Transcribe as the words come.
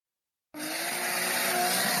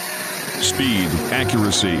Speed,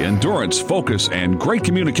 accuracy, endurance, focus, and great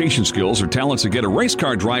communication skills are talents that get a race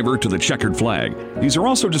car driver to the checkered flag. These are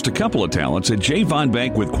also just a couple of talents that Jay Von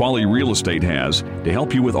Bank with Quality Real Estate has to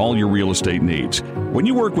help you with all your real estate needs. When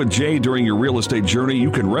you work with Jay during your real estate journey,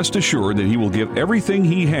 you can rest assured that he will give everything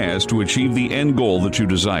he has to achieve the end goal that you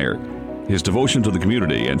desire. His devotion to the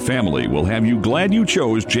community and family will have you glad you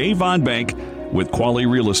chose Jay Von Bank with Quality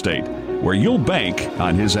Real Estate, where you'll bank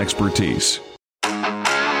on his expertise.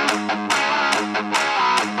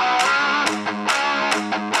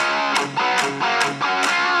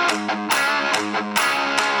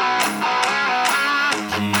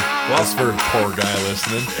 That's for a poor guy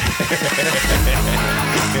listening. Just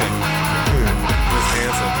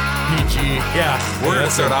handsome. PG. Yeah, we're going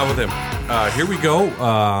to start out with him. Here we go.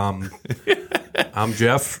 I'm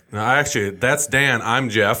Jeff. No, actually, that's Dan. I'm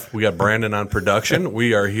Jeff. We got Brandon on production.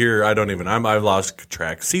 We are here. I've lost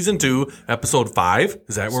track. Season 2, episode 5.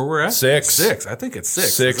 Is that where we're at? 6. I think it's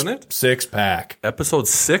 6, isn't it? 6-pack. Episode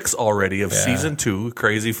 6 already of season 2.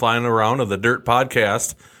 Crazy flying around of the Dirt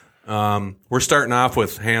Podcast. We're starting off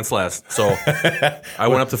with Hans last. So I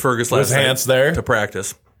went up to Fergus last night there to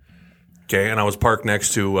practice. Okay, and I was parked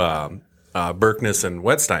next to Berkness and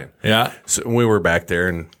Wetstein. Yeah. So we were back there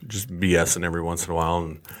and just BSing every once in a while.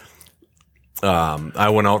 And I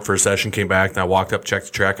went out for a session, came back, and I walked up, checked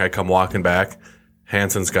the track. I come walking back.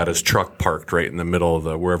 Hanson's got his truck parked right in the middle of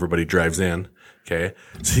where everybody drives in. Okay.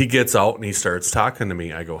 So he gets out and he starts talking to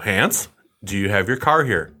me. I go, Hans, do you have your car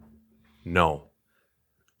here? No.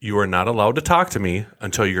 You are not allowed to talk to me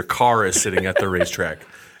until your car is sitting at the racetrack.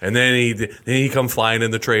 And then he come flying in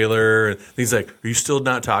the trailer. And he's like, are you still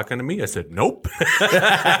not talking to me? I said, nope.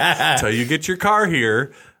 Until you get your car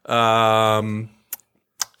here,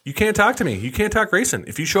 you can't talk to me. You can't talk racing.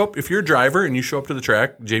 If you're a driver and you show up to the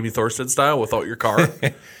track, Jamie Thorstad style, without your car,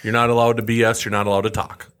 you're not allowed to BS. You're not allowed to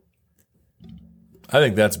talk. I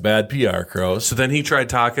think that's bad PR, Crows. So then he tried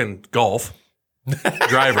talking golf,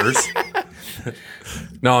 drivers.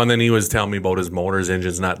 No, and then he was telling me about his motor, his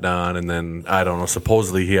engine's not done, and then, I don't know,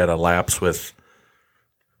 supposedly he had a lapse left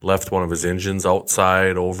one of his engines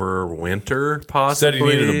outside over winter,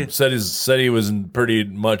 possibly. Said he was pretty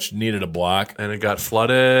much needed a block. And it got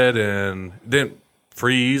flooded and didn't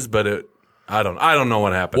freeze, but I don't know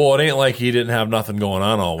what happened. Well, it ain't like he didn't have nothing going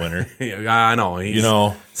on all winter. Yeah, I know. He's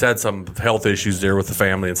had some health issues there with the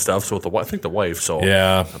family and stuff. So I think the wife. So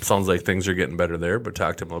yeah, it sounds like things are getting better there. But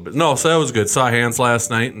talk to him a little bit. No, so that was good. Saw Hans last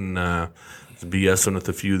night and was BSing with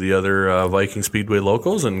a few of the other Viking Speedway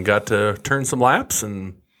locals and got to turn some laps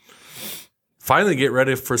and finally get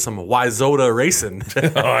ready for some Wayzata racing.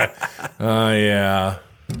 Yeah.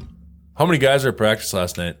 How many guys were at practice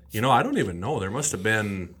last night? I don't even know. There must have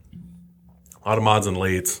been a lot of mods and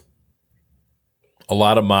lates. A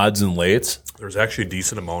lot of mods and lates? There's actually a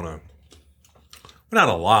decent amount of, not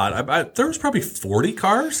a lot. There was probably 40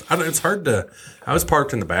 cars. It's hard to, I was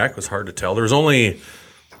parked in the back. It was hard to tell. There was only,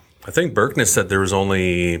 I think Berkness said there was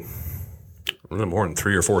only more than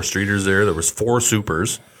 3 or 4 streeters there. There was 4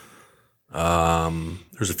 supers.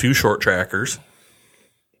 There's a few short trackers.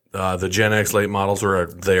 The Gen X late models were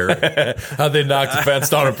there. How'd they knock the fence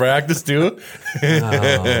down in practice, too?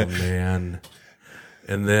 Oh, man.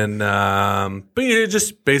 And then, but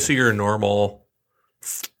just basically your normal.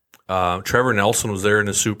 Trevor Nelson was there in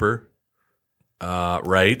his super.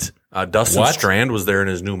 Right. Dustin Strand was there in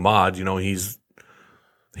his new mod. He's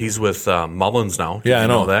with Mullins now. Did I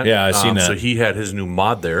know that. Yeah, I seen that. So he had his new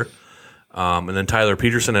mod there. And then Tyler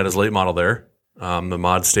Peterson had his late model there. The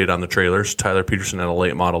mod stayed on the trailers. Tyler Peterson had a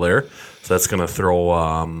late model there. So that's going to throw,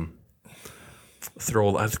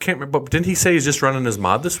 I can't remember, but didn't he say he's just running his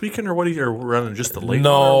mod this weekend or or running just the late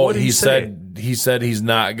model? No, he said he's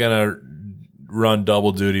not going to run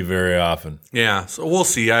double duty very often. Yeah, so we'll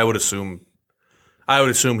see. I hope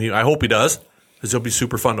he does, because he'll be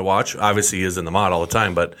super fun to watch. Obviously, he is in the mod all the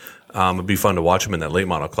time, but it'd be fun to watch him in that late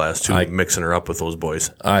model class too, mixing her up with those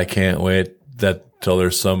boys. I can't wait till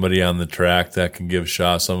there's somebody on the track that can give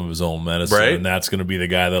Shaw some of his own medicine, right? And that's going to be the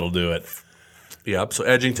guy that'll do it. Yep. So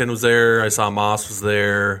Edgington was there. I saw Moss was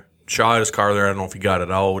there. Shaw had his car there. I don't know if he got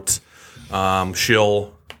it out.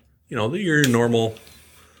 Schill, your normal.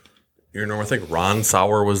 I think Ron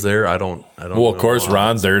Sauer was there. I don't. Well, of course,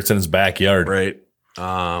 Ron's there. It's in his backyard, right?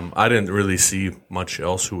 I didn't really see much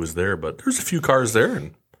else who was there, but there's a few cars there,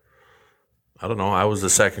 and I don't know. I was the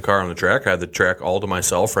second car on the track. I had the track all to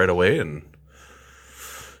myself right away, and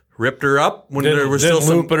ripped her up when there was still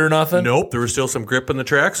some loop it or nothing. Nope, there was still some grip in the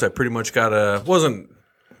track, so I pretty much got wasn't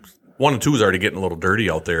 1 and 2 was already getting a little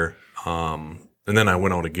dirty out there. And then I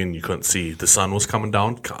went out again. You couldn't see. The sun was coming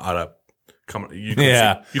down. You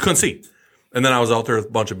couldn't see. And then I was out there with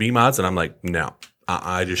a bunch of B mods, and I'm like, no.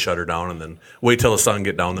 I just shut her down and then wait till the sun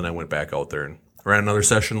get down. Then I went back out there and ran another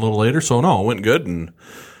session a little later. So, no, it went good, and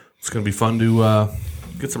it's going to be fun to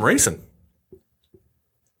get some racing.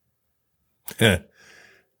 I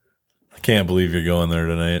can't believe you're going there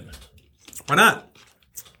tonight. Why not?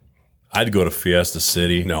 I'd go to Fiesta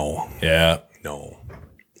City. No. Yeah. No.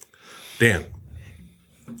 Dan,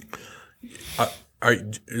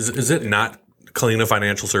 is it not Kalina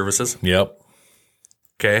Financial Services? Yep.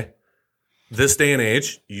 Okay. This day and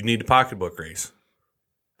age, you need a pocketbook race.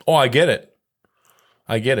 Oh, I get it.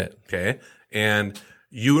 Okay. And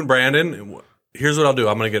you and Brandon, here's what I'll do.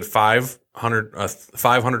 I'm going to get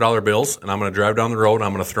 $500 bills, and I'm going to drive down the road, and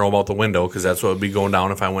I'm going to throw them out the window because that's what would be going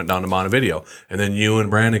down if I went down to Montevideo. And then you and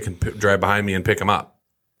Brandon can drive behind me and pick them up.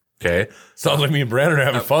 Okay. Sounds like me and Brandon are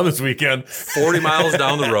having fun this weekend. 40 miles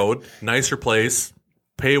down the road, nicer place,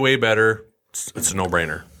 pay way better. It's a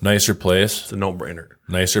no-brainer. Nicer place. It's a no-brainer.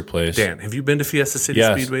 Nicer place. Dan, have you been to Fiesta City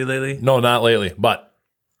Speedway lately? No, not lately. But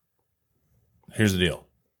here's the deal.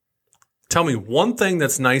 Tell me one thing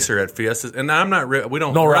that's nicer at Fiesta. And I'm not. We're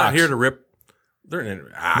rocks. not here to rip.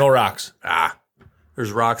 No rocks.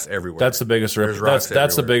 There's rocks everywhere. That's the biggest rip.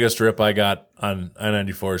 That's the biggest rip I got on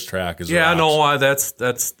I-94's track. Is yeah, rocks.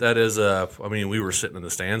 no, that is. I mean, we were sitting in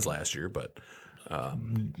the stands last year, but yeah,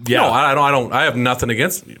 no, I don't. I have nothing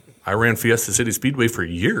against you. I ran Fiesta City Speedway for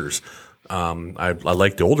years. I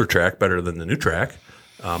like the older track better than the new track.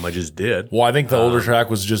 I just did. Well, I think the older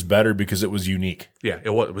track was just better because it was unique. Yeah,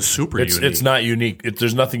 it was super unique. It's not unique.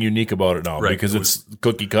 There's nothing unique about it now because it's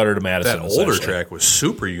cookie cutter to Madison. That older track was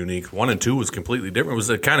super unique. 1 and 2 was completely different. It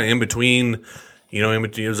was kind of in between. It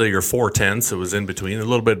was like your 4/10. It was in between, a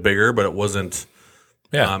little bit bigger, but it wasn't.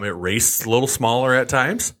 Yeah, it raced a little smaller at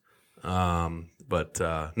times. But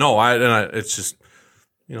no, it's just.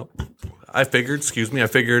 I figured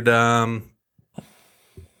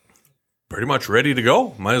pretty much ready to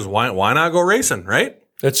go. Why not go racing, right?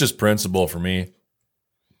 It's just principle for me.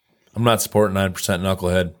 I'm not supporting 9%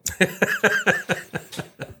 knucklehead.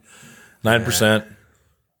 9%.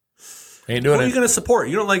 Ain't doing it. Who are you going to support?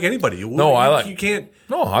 You don't like anybody. You can't.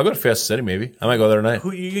 No, I'll go to Fiesta City maybe. I might go there tonight.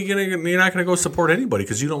 You're not going to go support anybody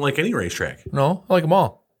because you don't like any racetrack. No, I like them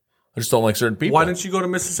all. I just don't like certain people. Why didn't you go to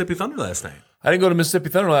Mississippi Thunder last night? I didn't go to Mississippi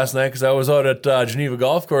Thunder last night because I was out at Geneva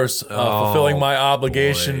Golf Course fulfilling my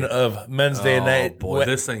obligation of Men's Day night,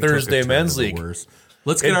 Thursday Men's League.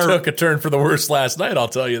 Took a turn for the worse last night, I'll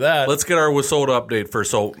tell you that. Let's get our WISSOTA update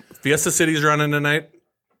first. So Fiesta City's running tonight.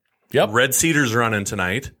 Yep. Red Cedar's running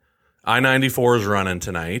tonight. I-94 is running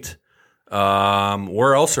tonight.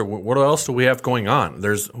 What else do we have going on?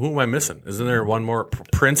 Who am I missing? Isn't there one more?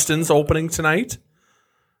 Princeton's opening tonight.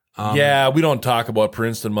 Yeah, we don't talk about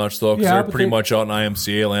Princeton much, though, because they're pretty much out in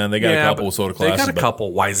IMCA land. They got a couple WISSOTA classes. They got a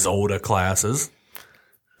couple WISSOTA classes.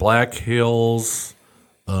 Black Hills,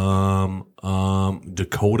 Dakota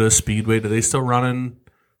Speedway. Do they still running?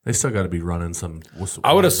 They still got to be running some.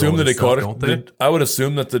 I would assume the Dakota. I would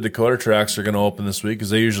assume that the Dakota tracks are going to open this week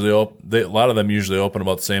because they usually open. A lot of them usually open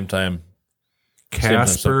about the same time.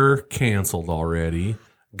 Casper canceled already.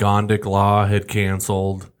 Gondik Law had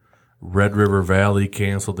canceled. Red River Valley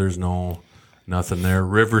canceled. There's nothing there.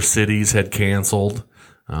 River Cities had canceled.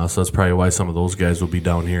 So that's probably why some of those guys will be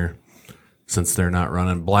down here since they're not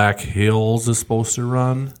running. Black Hills is supposed to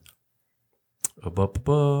run.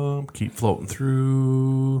 Keep floating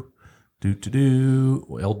through.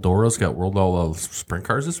 Eldora's got World All Sprint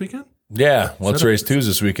Cars this weekend? Yeah. Let's race twos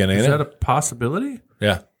this weekend, ain't it? Is that a possibility?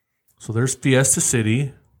 Yeah. So there's Fiesta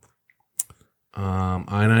City.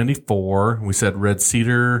 I-94. We said Red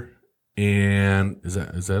Cedar. And is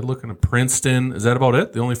that looking at Princeton? Is that about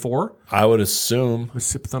it? The only 4? I would assume.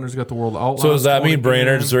 Mississippi Thunder's got the World Outlaws. So does that mean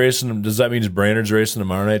Brainerd's racing? Does that mean Brainerd's racing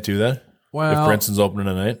tomorrow night too? Then, if Princeton's opening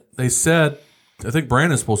tonight, they said. I think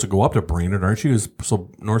Brandon's supposed to go up to Brainerd, aren't you?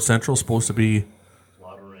 So North Central's supposed to be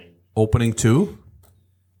opening too.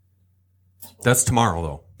 That's tomorrow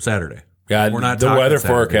though, Saturday. Yeah, we're not. The weather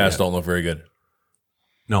forecast don't look very good.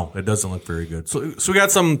 No, it doesn't look very good. So we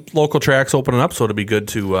got some local tracks opening up, so it'll be good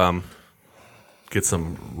to get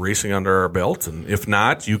some racing under our belt. And if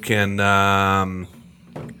not, you can.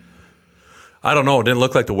 I don't know. It didn't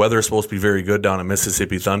look like the weather is supposed to be very good down at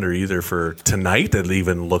Mississippi Thunder either for tonight. It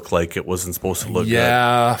even looked like it wasn't supposed to look good.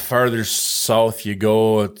 Yeah, farther south you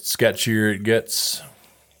go, it's sketchier it gets.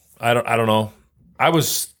 I don't know. I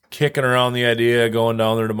was kicking around the idea of going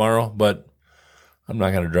down there tomorrow, but I'm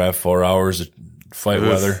not going to drive 4 hours to fight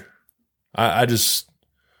weather. I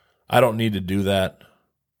don't need to do that.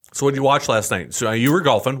 So what did you watch last night? So you were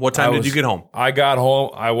golfing. What time did you get home? I got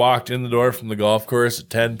home. I walked in the door from the golf course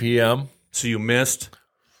at 10 p.m. So you missed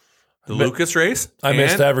The Lucas race? I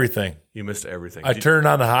missed everything. You missed everything. I turned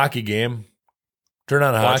on the hockey game.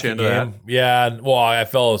 Watch into that? Yeah. Well, I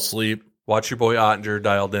fell asleep. Watch your boy Ottinger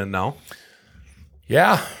dialed in now.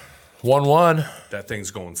 Yeah. 1-1. That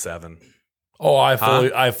thing's going 7. Oh,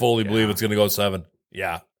 I fully believe it's going to go 7.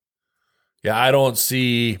 Yeah. Yeah, I don't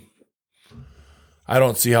see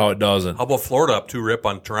how it doesn't. How about Florida up 2-rip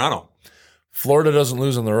on Toronto? Florida doesn't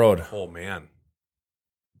lose on the road. Oh, man.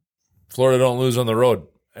 Florida don't lose on the road.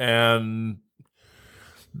 And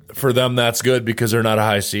for them, that's good because they're not a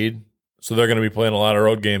high seed. So they're going to be playing a lot of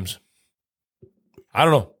road games. I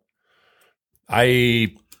don't know.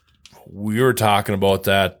 We were talking about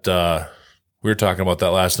that. We were talking about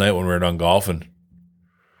that last night when we were done golfing.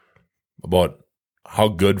 About how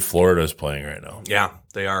good Florida is playing right now. Yeah,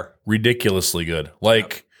 they are. Ridiculously good.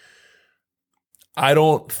 Like, I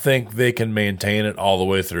don't think they can maintain it all the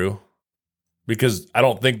way through because I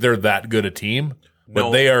don't think they're that good a team,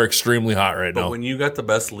 but they are extremely hot right now. But when you got the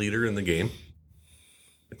best leader in the game,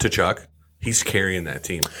 to Chuck, he's carrying that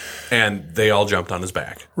team. And they all jumped on his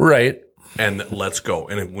back. Right. And let's go.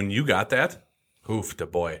 And when you got that, oof, the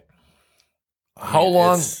boy. How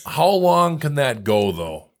long can that go,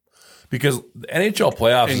 though? Because the NHL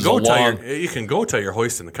playoffs is a long... You can go till you're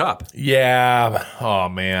hoisting the cup. Yeah. Oh,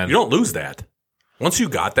 man. You don't lose that. Once you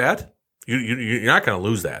got that, you're not going to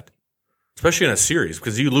lose that. Especially in a series,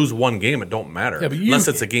 because you lose one game, it don't matter. Yeah, unless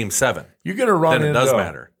it's a game 7. You're going to run then it does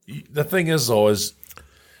matter. The thing is, though, is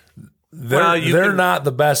they're not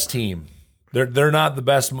the best team. They're not the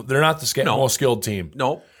best. They're not the most skilled team.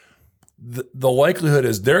 No. The likelihood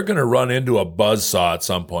is they're going to run into a buzzsaw at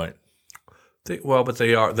some point. But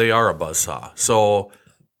they are a buzzsaw. So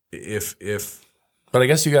but I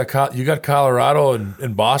guess you got Colorado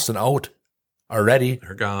and Boston out already.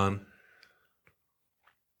 They're gone.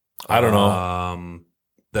 I don't know.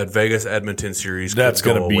 That Vegas Edmonton series that's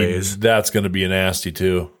going to be nasty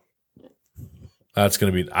too. That's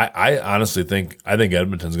going to be. I honestly think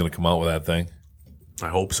Edmonton's going to come out with that thing. I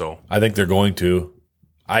hope so. I think they're going to.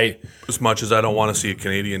 As much as I don't want to see a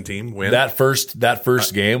Canadian team win, that first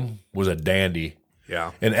game was a dandy.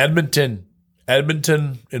 Yeah, and Edmonton,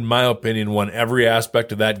 in my opinion, won every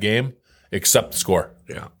aspect of that game except the score.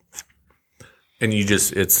 Yeah, and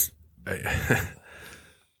it's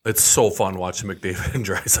so fun watching McDavid and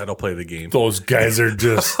Draisaitl play the game. Those guys are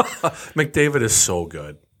just McDavid is so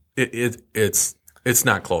good. It's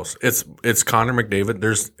not close. It's Connor McDavid.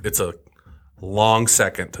 It's a long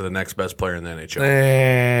second to the next best player in the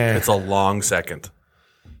NHL. It's a long second.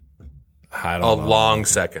 I don't know. Long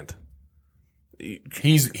second.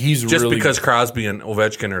 He's just really, because Crosby and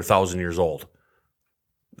Ovechkin are 1,000 years old.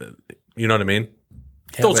 You know what I mean?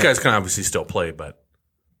 Yeah, those guys can obviously still play, but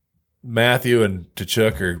Matthew and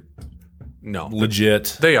Tkachuk are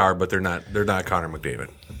legit. They are, but they're not Connor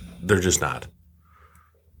McDavid. They're just not.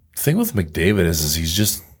 The thing with McDavid is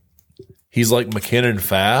he's like McKinnon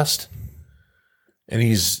fast. And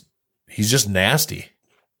he's just nasty.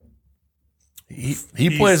 He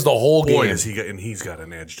plays the whole game. And he's got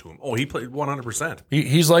an edge to him. Oh, he played 100%.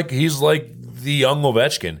 He's like the young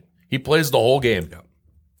Ovechkin. He plays the whole game.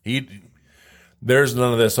 Yeah. There's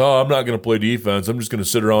none of this. Oh, I'm not going to play defense. I'm just going to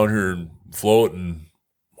sit around here and float, and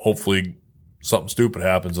hopefully something stupid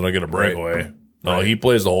happens and I get a breakaway. No, he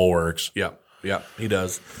plays the whole works. Yeah, he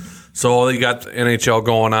does. So you got the NHL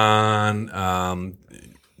going on.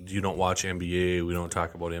 You don't watch NBA. We don't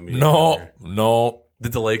talk about NBA. No.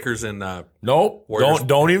 Did the Lakers and nope. Warriors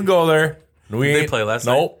don't even go there. Did they play last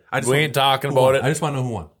night? Nope. We ain't talking about it. I just want to know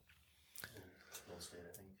who won.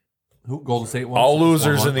 Golden State won. All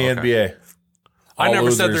losers in the NBA. I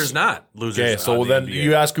never said there's not losers. Okay, so then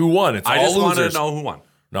you ask who won. It's all losers. I just wanted to know who won.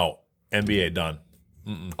 No, NBA done.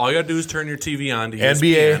 All you got to do is turn your TV on to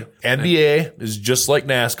ESPN. NBA is just like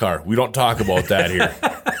NASCAR. We don't talk about that here.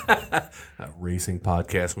 A racing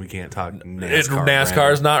podcast. We can't talk NASCAR.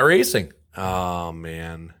 NASCAR is not racing. Oh,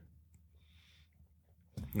 man.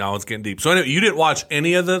 Now it's getting deep. So anyway, you didn't watch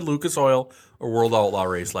any of the Lucas Oil or World Outlaw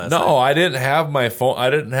race last night? No, I didn't have my phone. I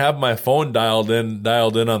didn't have my phone dialed in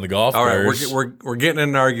on the golf course. All right, we're getting in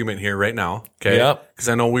an argument here right now. Okay. Yep. Because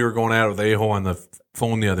I know we were going at it with Aho on the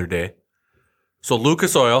phone the other day. So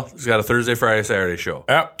Lucas Oil has got a Thursday, Friday, Saturday show.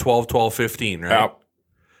 Yep. 12, 15, right? Yep.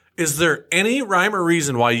 Is there any rhyme or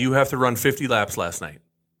reason why you have to run 50 laps last night?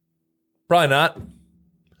 Probably not.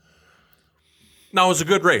 No, it was a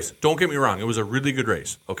good race. Don't get me wrong. It was a really good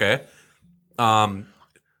race, okay?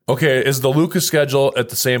 Okay, is the Lucas schedule at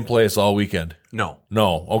the same place all weekend? No.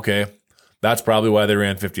 No, okay. That's probably why they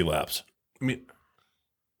ran 50 laps. I mean,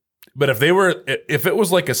 but if it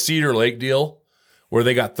was like a Cedar Lake deal where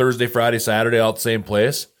they got Thursday, Friday, Saturday all at the same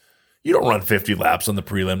place, You don't run 50 laps on the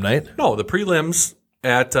prelim night. No, the prelims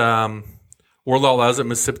at World Outlaws at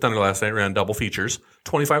Mississippi Thunder last night ran double features,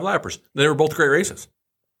 25 lappers. They were both great races.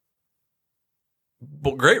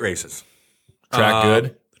 Great races. Track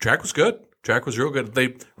good? The track was good. Track was real good.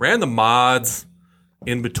 They ran the mods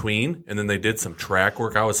in between, and then they did some track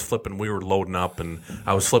work. I was flipping. We were loading up, and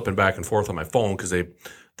I was flipping back and forth on my phone because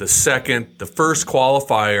the first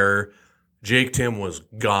qualifier, Jake Tim was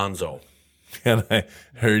gonzo. And I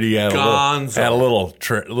heard he had a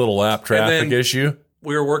little lap traffic issue.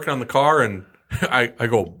 We were working on the car, and I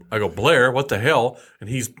go, Blair, what the hell? And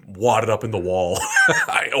he's wadded up in the wall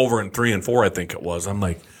over in 3 and 4, I think it was. I'm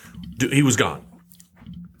like, dude, he was gone.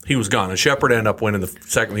 He was gone. And Shepard ended up winning the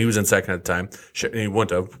second. He was in second at the time.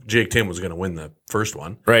 Jake Tim was going to win the first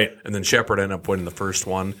one. Right. And then Shepard ended up winning the first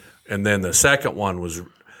one. And then the second one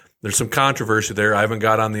there's some controversy there. I haven't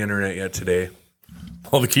got on the internet yet today.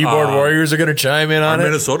 Well, the keyboard warriors are going to chime in on it.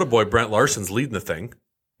 Minnesota boy, Brent Larson's leading the thing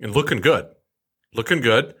and looking good.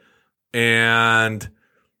 And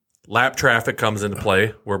lap traffic comes into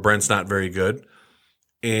play where Brent's not very good.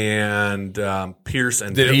 And Pierce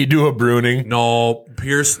and did he do a Bruning? No,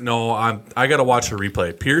 Pierce. No, I got to watch the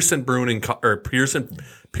replay. Pierce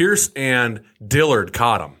and Dillard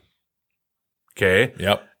caught him. Okay.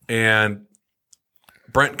 Yep. And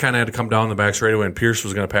Brent kind of had to come down the back straightaway, and Pierce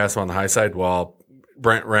was going to pass him on the high side while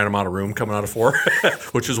Brent ran him out of room coming out of 4,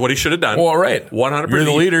 which is what he should have done. Well, right. 100%. You're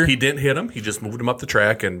the leader. He didn't hit him. He just moved him up the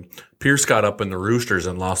track, and Pierce got up in the roosters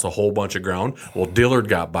and lost a whole bunch of ground. Well, Dillard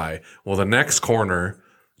got by. Well, the next corner,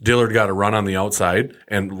 Dillard got a run on the outside,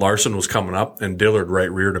 and Larson was coming up, and Dillard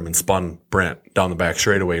right-reared him and spun Brent down the back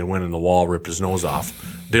straightaway and went in the wall, ripped his nose off.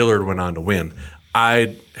 Dillard went on to win.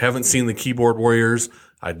 I haven't seen the keyboard warriors.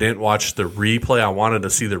 I didn't watch the replay. I wanted to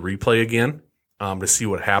see the replay again to see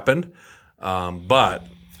what happened. But,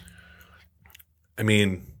 I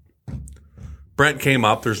mean, Brent came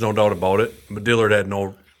up. There's no doubt about it. But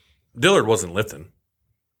Dillard wasn't lifting.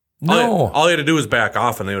 No. All he had to do was back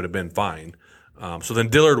off, and they would have been fine. So then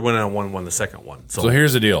Dillard went on won the second one. So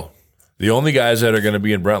here's the deal. The only guys that are going to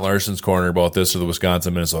be in Brent Larson's corner about this are the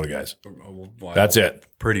Wisconsin-Minnesota guys. That's it.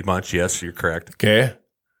 Pretty much, yes, you're correct. Okay.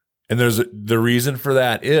 And the reason for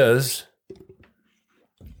that is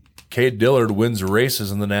Cade Dillard wins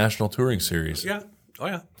races in the National Touring Series. Yeah. Oh,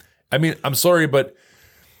 yeah. I mean, I'm sorry, but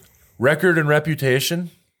record and reputation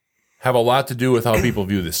have a lot to do with how people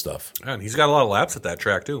view this stuff. And he's got a lot of laps at that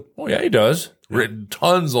track, too. Oh, yeah, he does. Written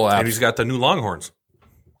tons of laps. And he's got the new Longhorns.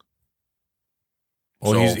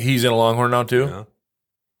 Well, he's in a Longhorn now, too? Yeah.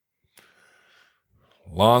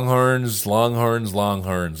 Longhorns.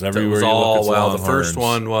 Everywhere you look, it's Longhorns. The first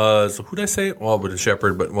one was, who did I say? Well, but it's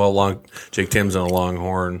Shepard, Jake Tim's in a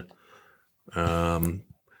Longhorn.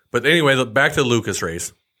 But anyway, back to the Lucas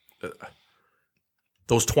race.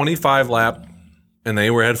 Those 25 lap, and they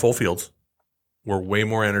had full fields, were way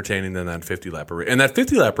more entertaining than that 50 lap race. And that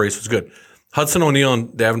 50 lap race was good. Hudson O'Neill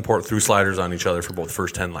and Davenport threw sliders on each other for both the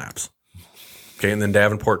first 10 laps. Okay, and then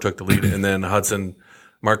Davenport took the lead, and then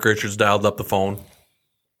Mark Richards dialed up the phone.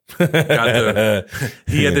 He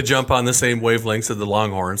had to jump on the same wavelengths of the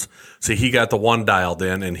Longhorns. So he got the one dialed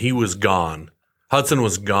in, and he was gone. Hudson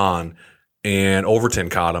was gone, and Overton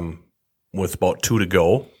caught him with about 2 to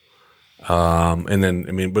go. And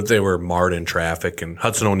then, but they were marred in traffic, and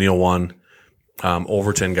Hudson O'Neill won.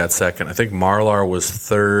 Overton got second. I think Marlar was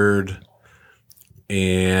third.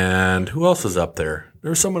 And who else is up there? There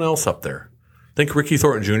was someone else up there. I think Ricky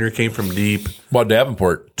Thornton Jr. came from deep. What about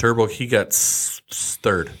Davenport? Turbo, he got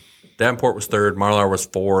third. Davenport was third. Marlar was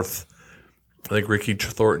fourth. I think Ricky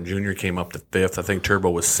Thornton Jr. came up to fifth. I think Turbo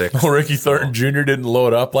was sixth. Oh, Ricky Thornton Jr. didn't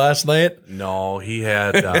load up last night? No, he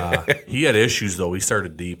had issues, though. He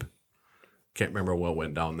started deep. Can't remember what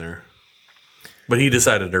went down there. But he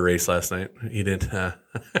decided to race last night. He didn't.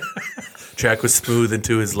 Track was smooth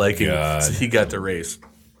into his liking, so he got to race.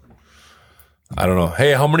 I don't know.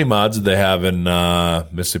 Hey, how many mods did they have in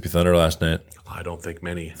Mississippi Thunder last night? I don't think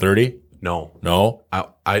many. 30? No.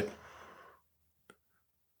 I'm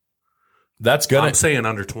saying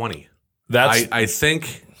under 20. I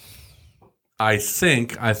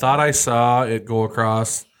thought I saw it go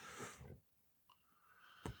across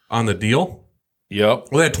on the deal. Yep.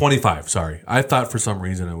 Well, they had 25. Sorry, I thought for some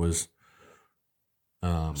reason it was.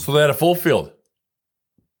 So they had a full field.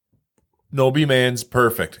 No B-mains,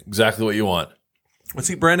 perfect. Exactly what you want. Let's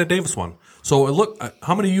see, Brandon Davis won. So look,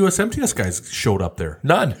 how many USMTS guys showed up there?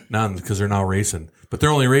 None, because they're now racing, but they're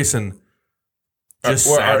only racing just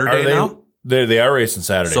Saturday now. They are racing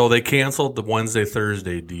Saturday. So they canceled the Wednesday,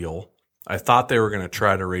 Thursday deal, I thought they were going to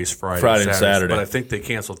try to race Friday and Saturday. but I think they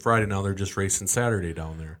canceled Friday. Now they're just racing Saturday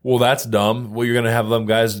down there. Well, that's dumb. Well, you're gonna have them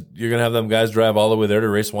guys drive all the way there to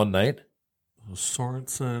race one night.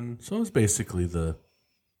 Sorensen. So it's basically the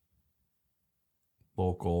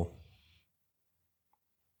local.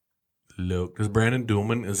 Look, is Brandon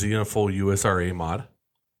Doolman, is he in a full USRA mod?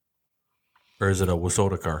 Or is it a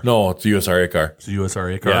Wasota car? No, it's a USRA car. It's a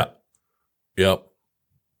USRA car? Yeah.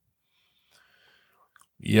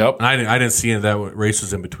 Yep. And I didn't see any of that. Race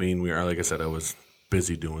was in between. Like I said, I was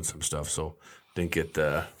busy doing some stuff, so didn't get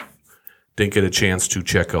a chance to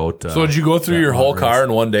check out. So did you go through your whole car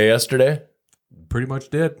in one day yesterday? Pretty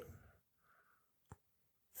much did.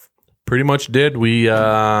 We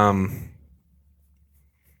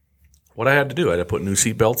what I had to do, I had to put new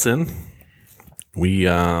seat belts in.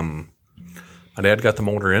 My dad got the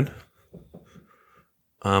motor in.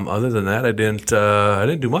 Other than that, I didn't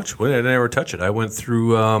do much. I didn't ever touch it. I went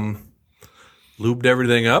through, lubed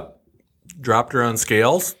everything up, dropped her on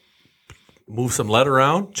scales, moved some lead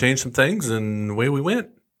around, changed some things, and away we went.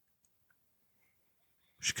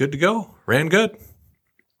 She's good to go. Ran good.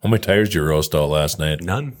 How many tires did you roast out last night?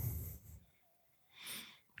 None.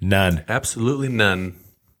 Absolutely none.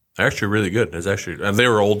 Actually, really good. They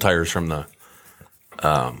were old tires from the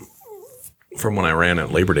from when I ran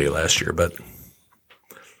at Labor Day last year, but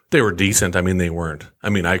they were decent. I mean, they weren't. I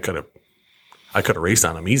mean, I could have raced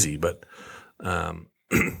on them easy, but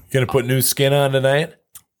gonna put new skin on tonight.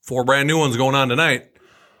 4 brand new ones going on tonight,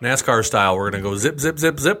 NASCAR style. We're gonna go zip, zip,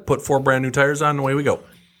 zip, zip. Put 4 brand new tires on, and away we go.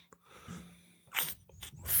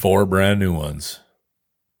 4 brand new ones.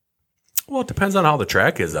 Well, it depends on how the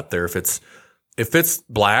track is up there. If it's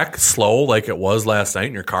black, slow like it was last night,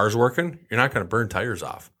 and your car's working, you're not going to burn tires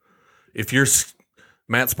off. If you're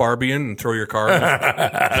Matt Sparbian and throw your car,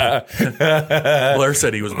 Blair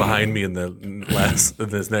said he was behind me in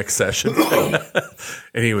this next session,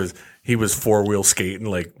 and he was 4-wheel skating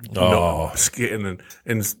skating,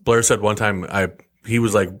 and Blair said one time he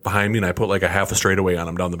was like behind me, and I put like a half a straightaway on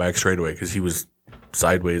him down the back straightaway because he was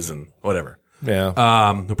sideways and whatever. Yeah.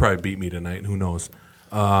 He'll probably beat me tonight. Who knows?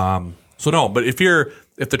 So no, but if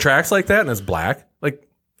the track's like that and it's black, like,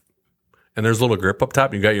 and there's a little grip up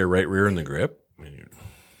top, you got your right rear in the grip. I mean,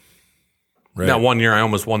 right. Now, one year I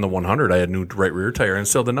almost won the 100. I had new right rear tire and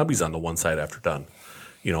still the nubbies on the one side after done.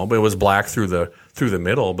 But it was black through the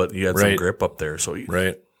middle, but you had some grip up there. So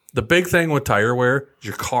the big thing with tire wear is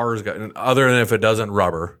your car's got, other than if it doesn't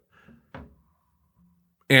rubber,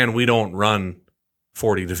 and we don't run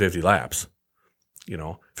 40 to 50 laps.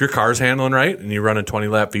 If your car's handling right and you run a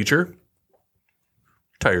 20-lap feature,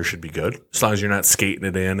 tires should be good as long as you're not skating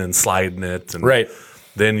it in and sliding it. And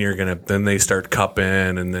then they start cupping,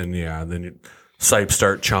 and then your sipes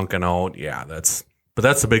start chunking out. Yeah, that's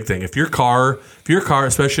the big thing. If your car,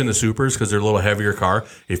 especially in the supers, because they're a little heavier car,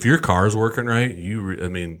 if your car's working right,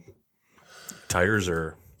 tires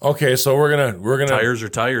are okay. So we're gonna tires are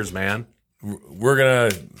tires, man. We're gonna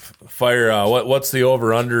fire. What's the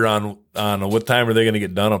over under on what time are they gonna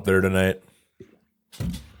get done up there tonight?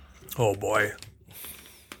 Oh boy.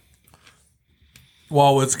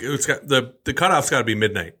 Well, it's got the cutoff's got to be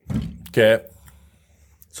midnight. Okay.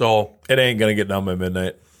 So it ain't gonna get done by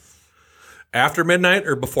midnight. After midnight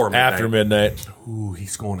or before midnight? After midnight. Ooh,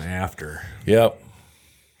 he's going after. Yep.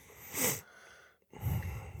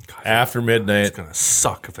 God, after midnight. It's gonna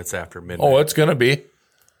suck if it's after midnight. Oh, it's gonna be.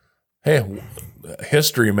 Hey,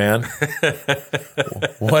 history, man.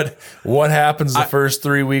 What happens the first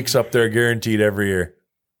 3 weeks up there guaranteed every year?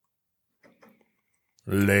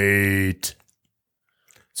 Late.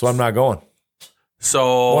 So I'm not going.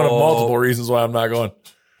 So one of multiple reasons why I'm not going.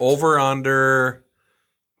 Over under.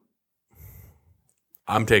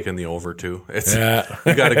 I'm taking the over too.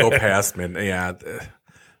 You got to go past midnight. Yeah.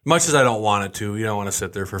 Much as I don't want it to, you don't want to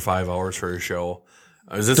sit there for 5 hours for a show.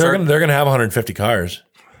 They're going to have 150 cars.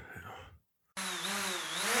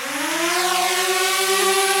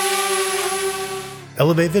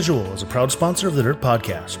 Elevate Visual is a proud sponsor of the Dirt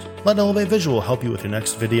Podcast. Let Elevate Visual help you with your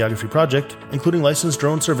next videography project, including licensed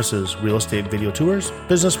drone services, real estate video tours,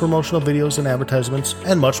 business promotional videos and advertisements,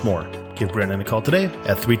 and much more. Give Brandon a call today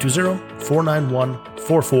at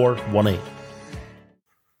 320-491-4418.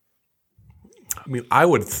 I mean, I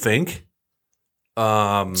would think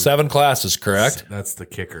 7 classes, correct? That's the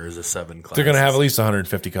kicker, is a 7 class. They're going to have at least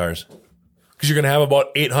 150 cars. Because you're going to have about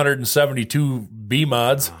 872 B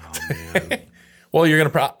mods. Oh, man. Well, there's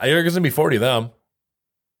going to be 40 of them.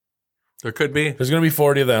 There could be. There's going to be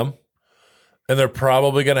 40 of them. And they're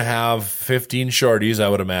probably going to have 15 shorties, I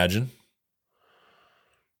would imagine.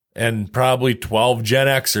 And probably 12 Gen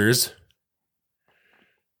Xers.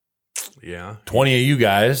 Yeah. 20 of you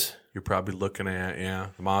guys. You're probably looking at,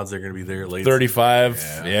 the mods are going to be there late. 35.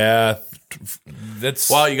 Yeah. That's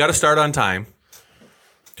Well, you got to start on time.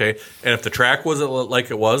 Okay. And if the track wasn't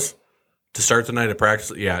like it was to start the night of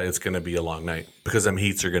practice, it's going to be a long night because them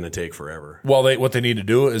heats are going to take forever. Well, what they need to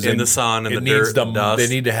do is in the sun and the dirt and dust. They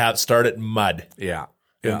need to start it in mud. Yeah.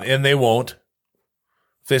 And they won't.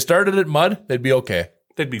 If they started at mud, they'd be okay.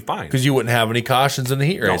 They'd be fine. Because you wouldn't have any cautions in the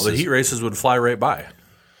heat races. No, the heat races would fly right by.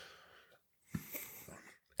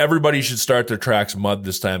 Everybody should start their tracks mud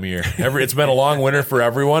this time of year. It's been a long winter for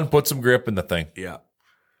everyone. Put some grip in the thing. Yeah.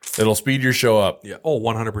 It'll speed your show up. Yeah. Oh,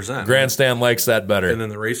 100%. Grandstand likes that better. And then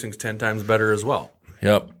the racing's 10 times better as well.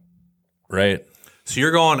 Yep. Right. So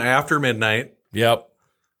you're going after midnight. Yep.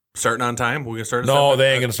 Starting on time? We're going to start at 7? No,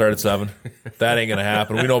 they ain't going to start at 7. That ain't going to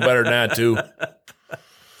happen. We know better than that, too.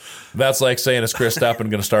 That's like saying, is Chris Steppen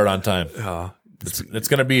going to start on time? It's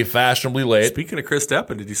going to be fashionably late. Speaking of Chris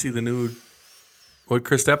Steppen, did you see what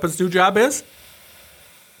Chris Steppen's new job is?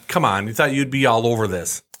 Come on, you thought you'd be all over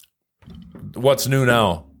this. What's new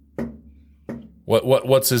now?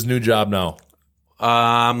 What's his new job now?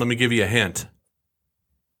 Let me give you a hint.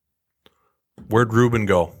 Where'd Ruben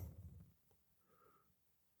go?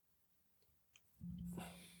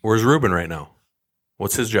 Where's Ruben right now?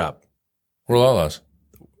 What's his job? Where Lala's?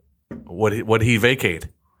 What he vacate?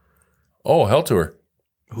 Oh, Hell Tour.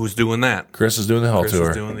 Who's doing that? Chris is doing the Hell Tour. Chris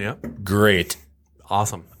is doing Great.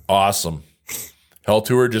 Awesome. Hell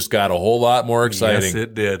Tour just got a whole lot more exciting. Yes,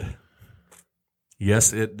 it did.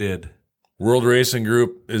 Yes, it did. World Racing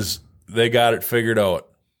Group they got it figured out.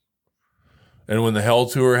 And when the Hell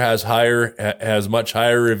Tour has much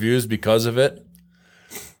higher reviews because of it,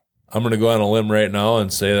 I'm going to go on a limb right now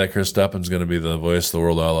and say that Chris Steppen's going to be the voice of the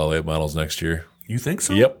World Outlaw Late Models next year. You think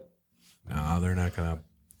so? Yep. No, they're not going to.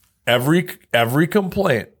 Every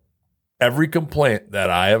complaint that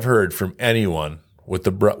I have heard from anyone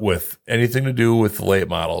with anything to do with the late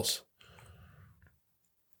models,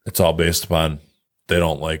 it's all based upon they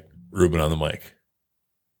don't like Ruben on the mic.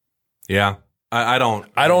 Yeah, I don't.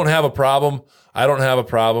 I don't have a problem. I don't have a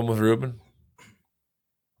problem with Ruben,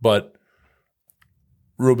 but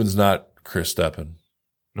Ruben's not Chris Steppen.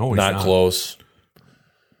 No, he's not close.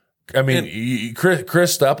 I mean, Chris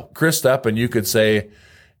Steppen, you could say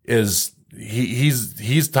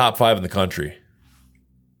he's top 5 in the country.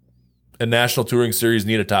 And National Touring Series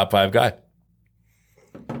need a top 5 guy.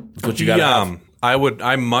 That's what you got to have.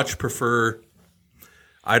 I much prefer.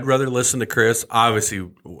 I'd rather listen to Chris, obviously,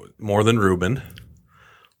 more than Ruben.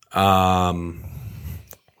 I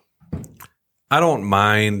don't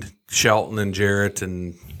mind Shelton and Jarrett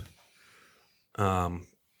and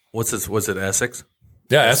was it Essex?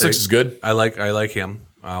 Yeah, Essex is good. I like him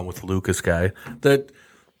with Lucas guy. That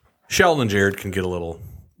Shelton and Jarrett can get a little,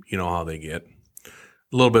 you know how they get.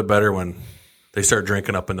 A little bit better when they start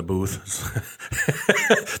drinking up in the booth.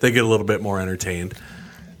 They get a little bit more entertained.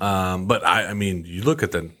 But I mean, you look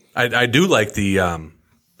at I do like the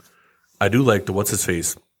what's his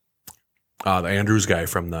face, the Andrews guy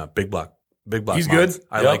from the Big Block. He's Mods. good.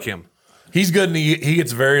 I like him. He's good, and he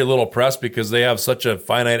gets very little press because they have such a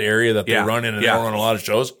finite area that they run in, and they don't run a lot of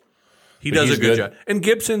shows. He does a good job, and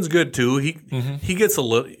Gibson's good too. He gets a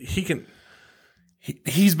little. He can.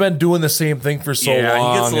 He's been doing the same thing for so long.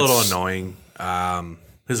 Yeah, he gets a little annoying.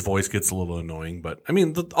 His voice gets a little annoying, but I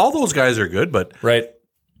mean, all those guys are good. But right,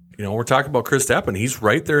 you know, we're talking about Chris Steppen. He's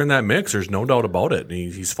right there in that mix. There's no doubt about it. And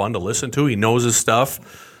he's fun to listen to. He knows his stuff.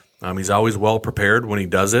 He's always well prepared when he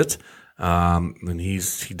does it. And he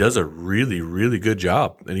does a really, really good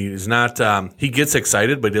job. And he's not. He gets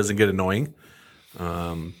excited, but he doesn't get annoying.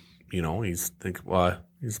 You know, he's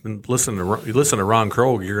been listening to Ron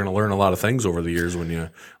Krogh. You're going to learn a lot of things over the years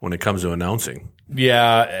when it comes to announcing.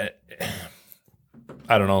 Yeah,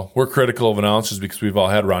 I don't know. We're critical of announcers because we've all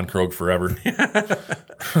had Ron Krogh forever.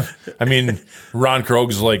 I mean, Ron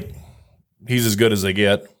Krogh's like he's as good as they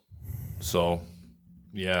get. So,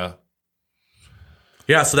 yeah.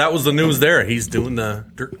 Yeah, so that was the news there. He's doing the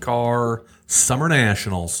Dirt Car Summer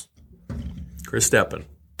Nationals. Chris Steppen.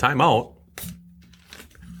 Timeout.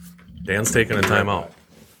 Dan's taking a timeout.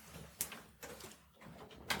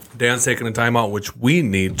 Dan's taking a timeout, which we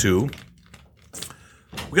need to.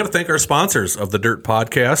 We got to thank our sponsors of the Dirt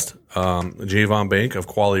Podcast. Javon Bank of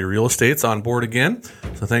Quality Real Estate's on board again.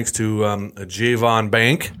 So thanks to Javon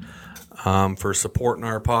Bank for supporting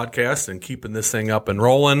our podcast and keeping this thing up and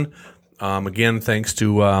rolling. Again, thanks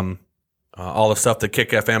to all the stuff that Kick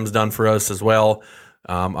FM's done for us as well.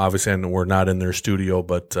 Obviously, and we're not in their studio,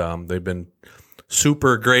 but they've been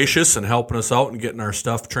super gracious and helping us out and getting our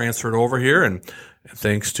stuff transferred over here. And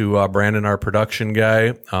thanks to Brandon, our production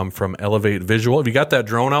guy from Elevate Visual. Have you got that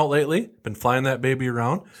drone out lately? Been flying that baby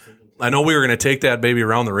around? I know we were going to take that baby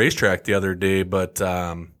around the racetrack the other day, but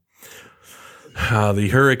the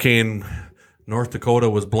hurricane North Dakota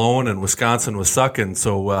was blowing and Wisconsin was sucking,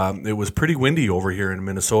 so it was pretty windy over here in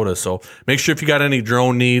Minnesota. So make sure if you got any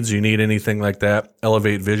drone needs, you need anything like that,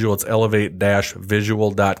 Elevate Visual. It's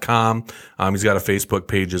elevate-visual.com. He's got a Facebook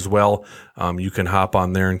page as well. You can hop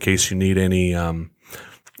on there in case you need any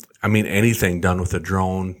anything done with a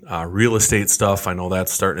drone, real estate stuff. I know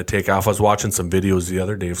that's starting to take off. I was watching some videos the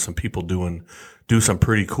other day of some people do some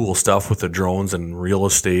pretty cool stuff with the drones and real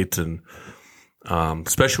estate, and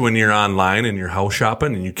especially when you're online and you're house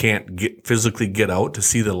shopping and you can't physically get out to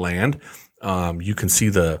see the land. You can see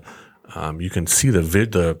the how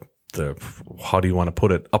do you want to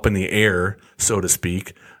put it, up in the air, so to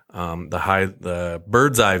speak. The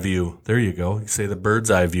bird's eye view. There you go. You say the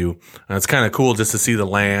bird's eye view. And it's kind of cool just to see the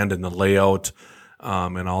land and the layout,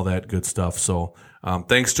 and all that good stuff. So,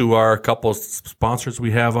 thanks to our couple sponsors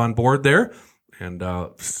we have on board there, and,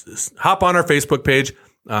 hop on our Facebook page.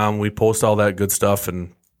 We post all that good stuff.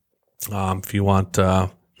 And, if you want, there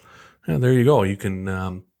you go. You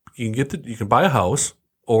can buy a house,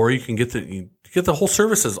 or you can get the whole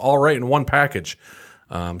services all right in one package.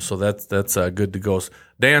 So that's good to go.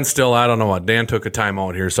 Dan still, I don't know what, Dan took a time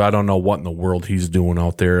out here, so I don't know what in the world he's doing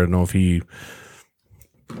out there. I don't know if he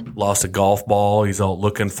lost a golf ball, he's out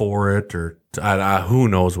looking for it, or who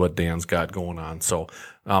knows what Dan's got going on. So,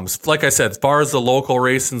 like I said, as far as the local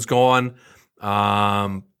racing's going, get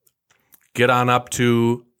on up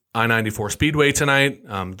to I-94 Speedway tonight.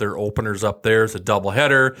 Their openers up there. It's a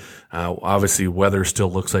doubleheader. Obviously, weather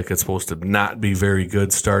still looks like it's supposed to not be very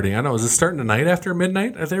good starting. I don't know, is it starting tonight after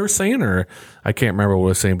midnight, as they were saying? Or I can't remember what it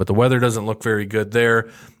was saying, but the weather doesn't look very good there.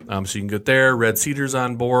 So you can get there. Red Cedar's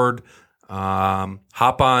on board.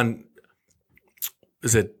 Hop on.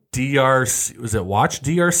 Is it DRC? Was it Watch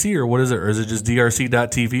DRC, or what is it? Or is it just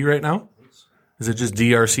DRC.TV right now? Is it just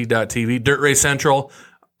DRC.TV? Dirt Race Central.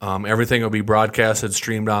 Everything will be broadcasted,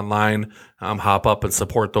 streamed online. Hop up and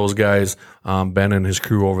support those guys. Ben and his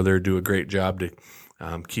crew over there do a great job to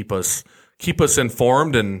keep us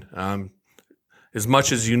informed. And as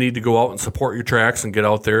much as you need to go out and support your tracks and get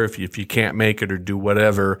out there, if you can't make it or do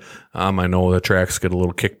whatever, I know the tracks get a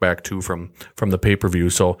little kickback too from the pay-per-view.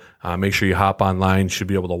 So make sure you hop online. You should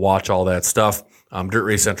be able to watch all that stuff. Dirt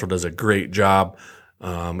Race Central does a great job.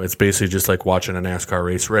 It's basically just like watching a NASCAR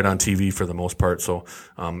race right on TV for the most part. So,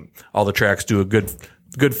 all the tracks do a good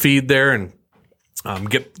feed there, and,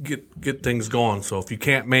 get things going. So if you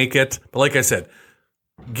can't make it, but like I said,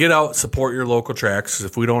 get out, support your local tracks.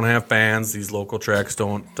 If we don't have fans, these local tracks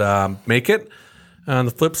don't, make it. And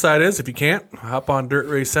the flip side is, if you can't, hop on Dirt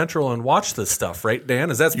Race Central and watch this stuff, right, Dan?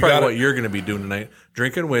 That's probably what you're going to be doing tonight.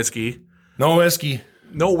 Drinking whiskey. No whiskey.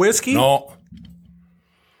 No whiskey? No.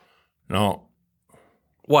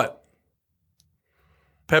 What?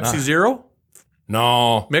 Pepsi Zero?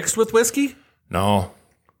 No. Mixed with whiskey? No.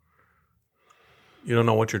 You don't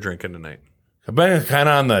know what you're drinking tonight. I've been kind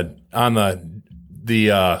of on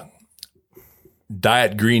the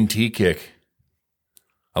diet green tea kick.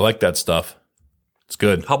 I like that stuff. It's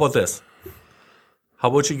good. How about this? How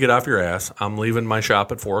about you get off your ass? I'm leaving my shop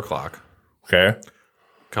at 4:00. Okay.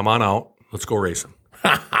 Come on out. Let's go racing.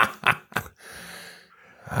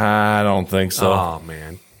 I don't think so. Oh,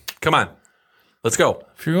 man. Come on. Let's go.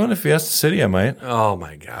 If you're going to Fiesta City, I might. Oh,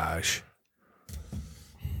 my gosh.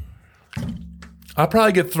 I'd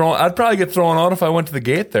probably get thrown out if I went to the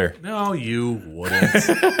gate there. No, you wouldn't.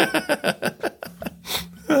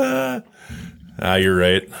 You're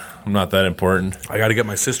right. I'm not that important. I got to get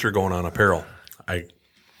my sister going on apparel.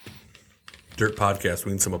 Dirt Podcast,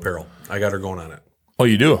 we need some apparel. I got her going on it. Oh,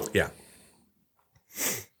 you do? Yeah.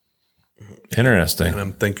 Interesting. And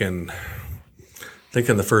I'm thinking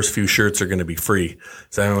the first few shirts are going to be free.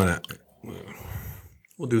 So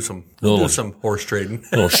we'll do some horse trading.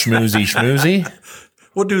 A little schmoozy.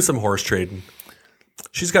 We'll do some horse trading.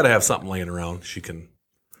 She's got to have something laying around. She can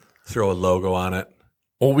throw a logo on it.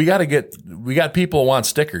 Well, we got people who want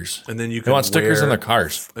stickers. And then you can want stickers in their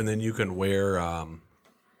cars. And then you can wear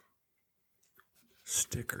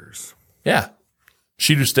stickers. Yeah.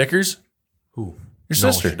 She do stickers? Who? Your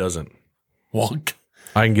sister. No, she doesn't. Well,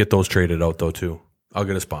 I can get those traded out though too. I'll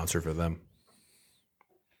get a sponsor for them.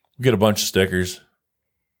 Get a bunch of stickers.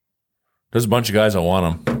 There's a bunch of guys that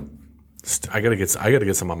want them. I gotta get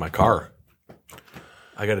some on my car.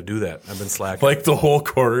 I gotta do that. I've been slacking. Like the whole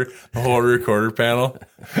recorder panel.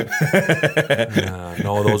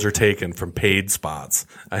 No, those are taken from paid spots.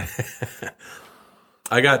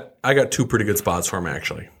 I got two pretty good spots for them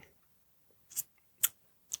actually.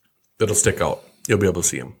 That'll stick out. You'll be able to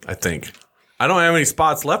see them. I think. I don't have any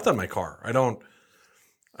spots left on my car. I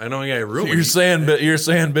I know you got a room. You're saying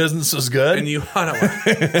business is good, and you want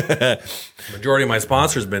to. Majority of my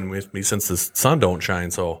sponsors been with me since the sun don't shine,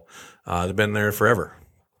 so they've been there forever.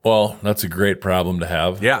 Well, that's a great problem to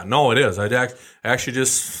have. Yeah, no, it is. I actually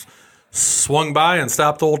just swung by and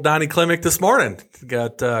stopped old Donnie Klimick this morning.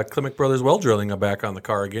 Got Klimick Brothers Well Drilling back on the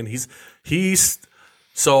car again. I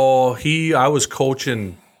was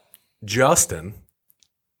coaching Justin,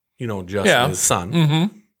 his son.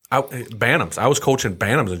 Mm-hmm. Bantams. I was coaching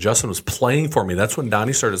Bantams, and Justin was playing for me. That's when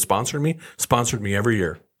Donnie started sponsored me every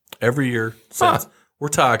year. Every year since. We're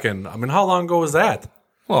talking, how long ago was that?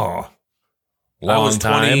 Oh, I was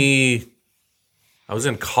 20. I was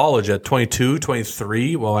in college at 22,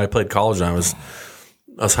 23. Well, I played college, and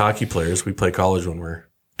us hockey players, we play college when we're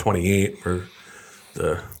 28. We're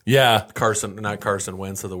not Carson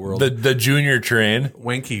Wentz of the world. The junior train.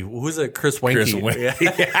 Winky. Who's it? Chris Winky.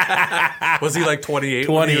 Yeah. Was he like 28?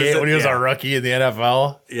 28 when he was a rookie in the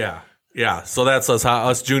NFL? Yeah. Yeah. So that's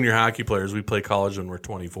us junior hockey players. We play college when we're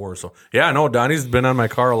 24. So, yeah, no, Donnie's been on my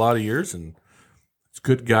car a lot of years, and he's a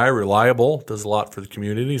good guy, reliable, does a lot for the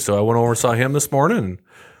community. So I went over and saw him this morning and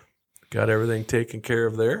got everything taken care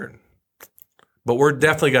of there. But we're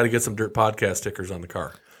definitely got to get some Dirt Podcast stickers on the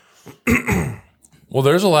car. Well,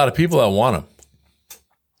 there's a lot of people that want them.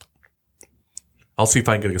 I'll see if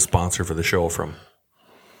I can get a sponsor for the show from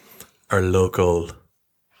our local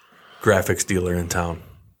graphics dealer in town.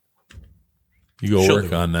 She'll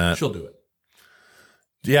work on that. She'll do it.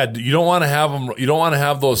 Yeah, you don't want to have them. You don't want to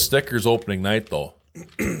have those stickers opening night, though.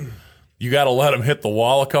 You got to let them hit the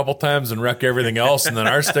wall a couple times and wreck everything else, and then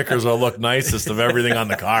our stickers will look nicest of everything on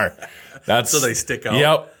the car. So they stick out.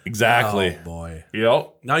 Yep, exactly. Oh boy.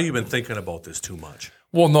 Yep. Now you've been thinking about this too much.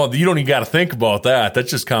 Well, no, you don't even got to think about that.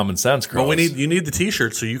 That's just common sense, Chris. But you need the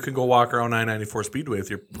T-shirt so you can go walk around 994 Speedway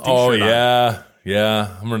with your T-shirt on. on.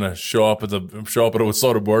 Yeah. I'm gonna show up at a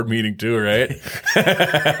Wissota board meeting too, right?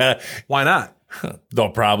 Why not?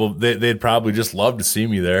 They'd probably just love to see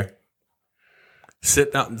me there.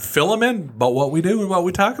 Sit down, fill them in about what we do and what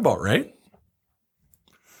we talk about, right?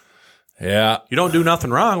 Yeah. You don't do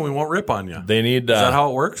nothing wrong, we won't rip on you. They need. Is that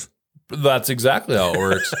how it works? That's exactly how it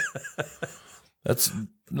works. This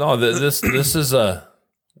is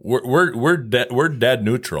we're dead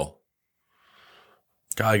neutral.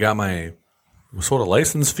 I got my Wissota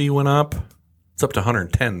license fee went up. It's up to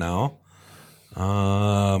 110 now.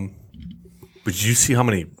 But did you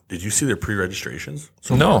see their pre-registrations?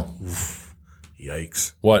 No. Oof,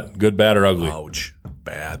 yikes. What? Good, bad, or ugly? Ouch.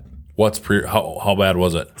 Bad. What's how bad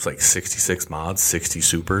was it? It's like 66 mods, 60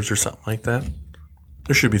 supers or something like that.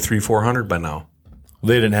 There should be 300-400 by now.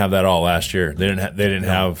 They didn't have that all last year. They didn't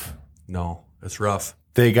have. No, it's rough.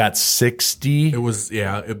 They got 60. It was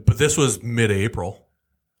but this was mid-April.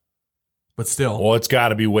 But still, well, it's got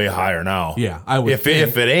to be way higher now. Yeah, I would. If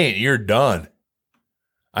it ain't, you're done.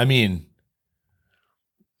 I mean,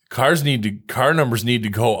 car numbers need to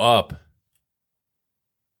go up,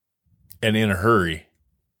 and in a hurry.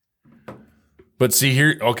 But see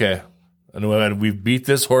here, okay, and we've beat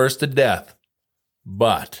this horse to death.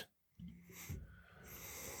 But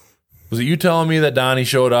was it you telling me that Donnie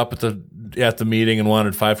showed up at the meeting and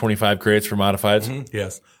wanted 525 crates for modifieds? Mm-hmm.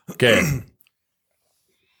 Yes. Okay.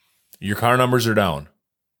 Your car numbers are down.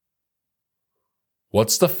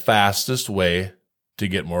 What's the fastest way to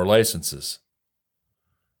get more licenses?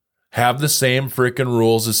 Have the same freaking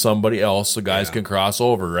rules as somebody else so guys can cross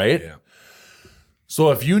over, right? Yeah. So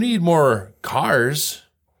if you need more cars,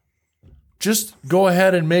 just go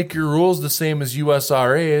ahead and make your rules the same as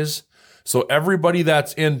USRA's. So everybody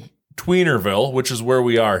that's in Tweenerville, which is where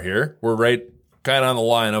we are here, we're right kind of on the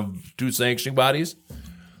line of two sanctioning bodies,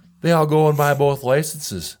 they all go and buy both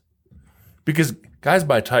licenses. Because guys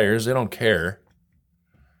buy tires, they don't care.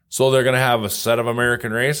 So they're going to have a set of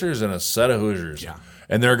American Racers and a set of Hoosiers. Yeah.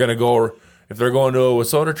 And they're going to go, if they're going to a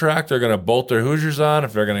Wissota track, they're going to bolt their Hoosiers on.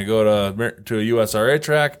 If they're going to go to a USRA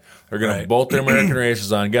track, they're going to bolt their American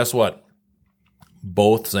Racers on. Guess what?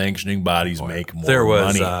 Both sanctioning bodies make more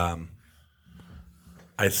money.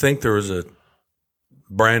 I think there was a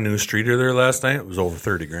brand new streeter there last night. It was over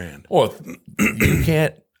 $30,000. Well, you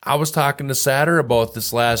can't. I was talking to Satter about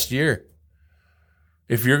this last year.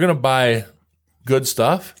 If you're going to buy good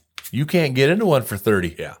stuff, you can't get into one for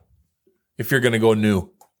 30. Yeah. If you're going to go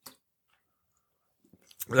new.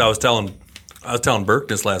 I was telling Burke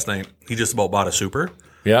this last night. He just about bought a super.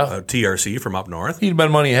 Yeah. A TRC from up north. He'd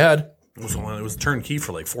been money ahead. It was turnkey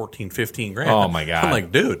for like 14, 15 grand. Oh my God. I'm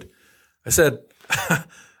like, dude. I said,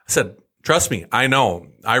 trust me, I know.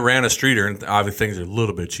 I ran a streeter and obviously things are a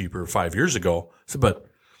little bit cheaper 5 years ago. I said, but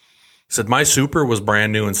said my Super was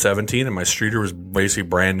brand new in 17 and my Streeter was basically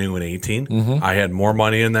brand new in 18. Mm-hmm. I had more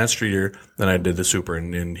money in that Streeter than I did the Super.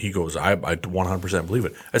 And he goes, I 100% believe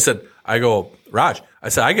it. I go, Raj, I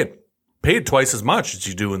said, I get paid twice as much as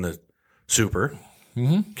you do in the Super.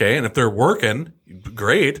 Mm-hmm. Okay. And if they're working,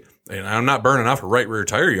 great. And I'm not burning off a right rear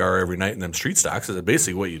tire you are every night in them street stocks. That's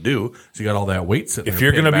basically what you do. So you got all that weight sitting If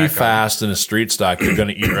there. you're going to be fast in a street stock, you're going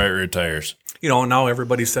to eat right rear tires. You know, now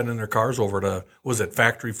everybody's sending their cars over to, was it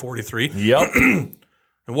Factory 43? Yep. And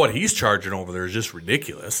what he's charging over there is just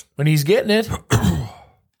ridiculous. When he's getting it.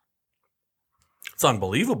 It's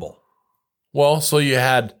unbelievable. Well, so you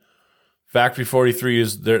had Factory 43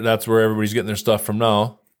 is there. That's where everybody's getting their stuff from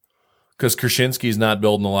now. Because Krasinski's not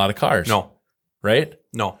building a lot of cars. No. Right?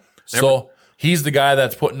 No. So he's the guy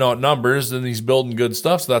that's putting out numbers and he's building good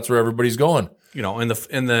stuff. So that's where everybody's going. You know,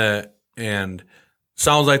 and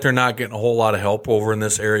sounds like they're not getting a whole lot of help over in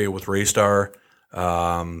this area with Raystar.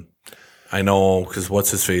 I know because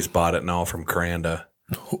what's his face bought it now from Caranda.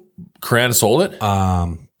 Caranda sold it?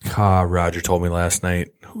 Roger told me last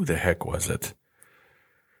night. Who the heck was it?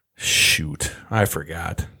 Shoot, I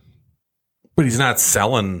forgot. But he's not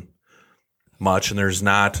selling much, and there's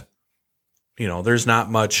not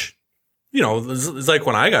much. You know, it's like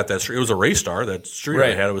when I got that street. It was a Raystar. That street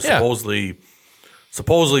Right. I had. It was Yeah.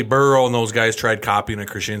 supposedly Burrow and those guys tried copying a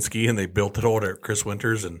Krasinski, and they built it over at Chris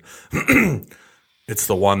Winters, and it's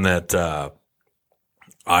the one that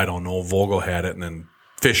I don't know. Vogel had it, and then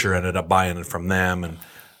Fisher ended up buying it from them,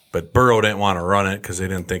 but Burrow didn't want to run it because they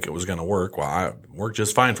didn't think it was going to work. Well, it worked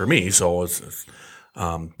just fine for me, so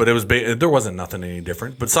but it was there wasn't nothing any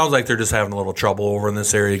different. But it sounds like they're just having a little trouble over in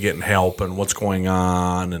this area getting help and what's going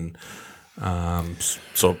on, and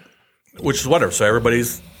so which is whatever. So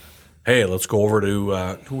everybody's. Hey, let's go over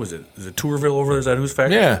to who was it? Is it Tourville over there? Is that whose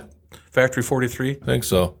factory? Yeah. Factory 43? I think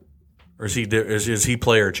so. Or is he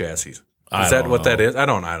player chassis? Is I that don't what know. that is? I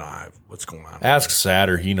don't know what's going on. Ask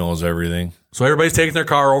Satter. He knows everything. So everybody's taking their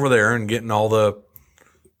car over there and getting all the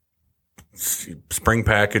spring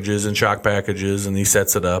packages and shock packages, and he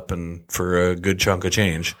sets it up and for a good chunk of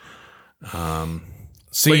change.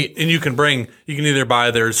 See, and you can either buy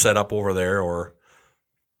theirs set up over there or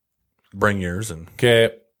bring yours, and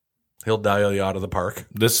okay. he'll dial you out of the park.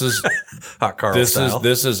 This is Hot car style.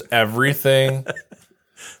 This is everything.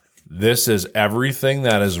 This is everything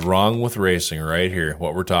that is wrong with racing right here.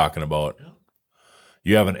 What we're talking about.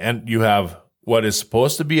 You have what is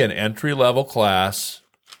supposed to be an entry level class,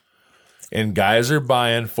 and guys are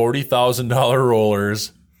buying $40,000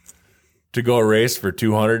 rollers to go race for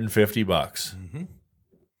 $250. Mm-hmm.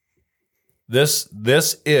 This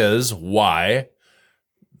is why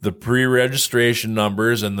the pre-registration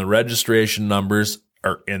numbers and the registration numbers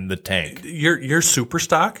are in the tank. Your super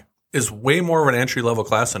stock is way more of an entry level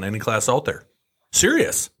class than any class out there.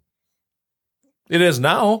 Serious. It is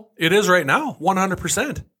now. It is right now,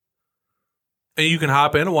 100%. And you can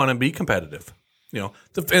hop into one and be competitive. You know,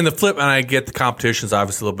 and the flip, and I get the competition's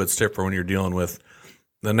obviously a little bit stiffer when you're dealing with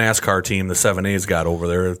the NASCAR team the 7A's got over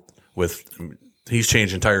there he's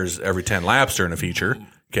changing tires every 10 laps during a feature.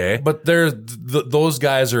 Okay. But those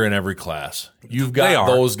guys are in every class. You've got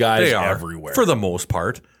those guys everywhere. For the most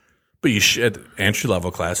part. But at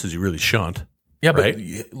entry-level classes, you really shunt. Yeah, right?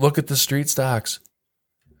 But look at the street stocks.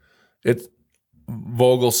 It's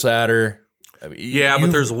Vogel, Satter. I mean,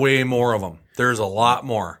 but there's way more of them. There's a lot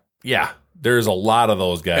more. Yeah, there's a lot of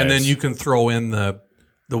those guys. And then you can throw in the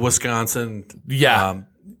Wisconsin. Yeah.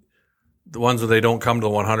 The ones where they don't come to the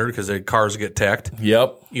 100 because their cars get teched.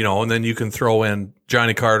 Yep. You know, and then you can throw in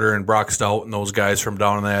Johnny Carter and Brock Stout and those guys from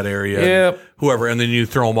down in that area. Yep. And whoever. And then you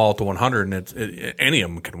throw them all to 100 and any of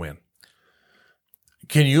them can win.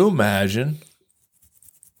 Can you imagine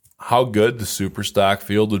how good the super stock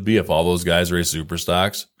field would be if all those guys raced super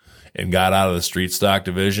stocks and got out of the street stock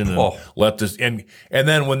division and let this and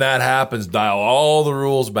then when that happens, dial all the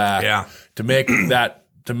rules back to make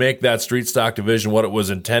that street stock division what it was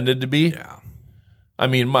intended to be. Yeah. I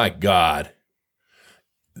mean, my God.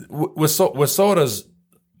 With Soda's,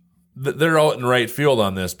 they're out in right field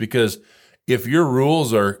on this because if your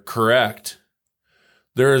rules are correct,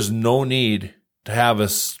 there is no need to have a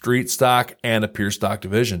street stock and a pure stock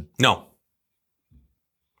division. No.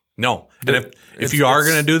 And if you are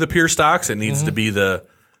going to do the pure stocks, it needs to be the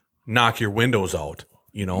knock your windows out,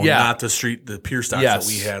 not the pure stocks that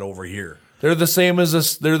we had over here. They're the same as a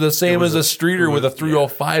streeter with a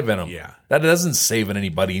 305 in them. Yeah. That doesn't save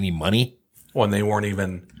anybody any money. Well, and they weren't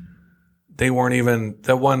even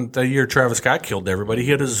that year Travis Scott killed everybody. He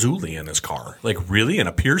had a Zuli in his car. Like, really? In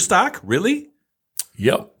a pure stock? Really?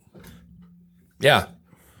 Yep. Yeah.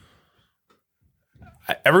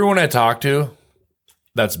 Everyone I talk to,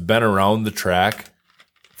 that's been around the track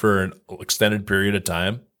for an extended period of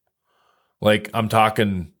time. Like I'm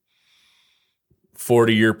talking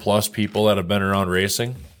 40-year plus people that have been around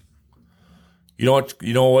racing. You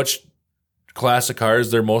know which classic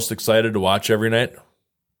cars they're most excited to watch every night?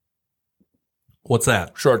 What's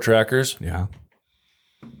that? Short trackers. Yeah.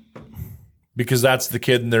 Because that's the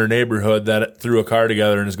kid in their neighborhood that threw a car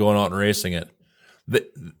together and is going out and racing it.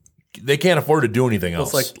 They can't afford to do anything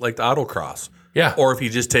else. It's like the autocross. Yeah. Or if you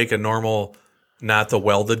just take a normal, not the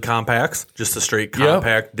welded compacts, just the straight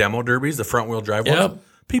compact demo derbies, the front wheel drive ones.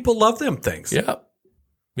 People love them things. Yep.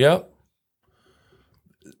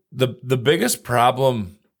 The biggest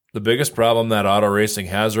problem that auto racing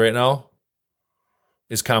has right now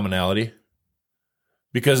is commonality.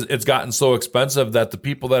 Because it's gotten so expensive that the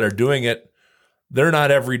people that are doing it, they're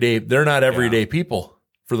not everyday people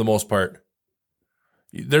for the most part.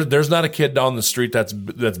 There's not a kid down the street that's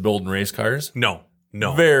building race cars. No.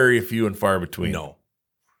 Very few and far between. No.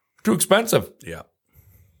 Too expensive. Yeah.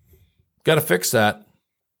 Got to fix that.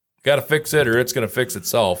 Got to fix it or it's going to fix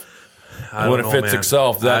itself. When it fits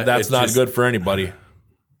itself, that's not good for anybody. I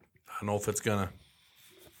don't know if it's going to.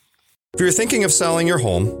 If you're thinking of selling your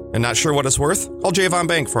home and not sure what it's worth, call Javon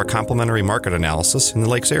Bank for a complimentary market analysis in the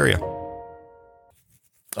Lakes area.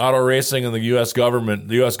 Auto racing and the U.S. government.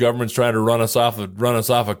 The U.S. government's trying to run us off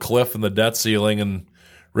a cliff in the debt ceiling, and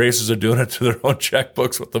racers are doing it to their own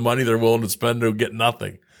checkbooks with the money they're willing to spend to get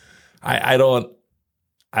nothing. I don't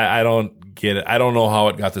get it. I don't know how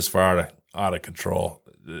it got this far out of control.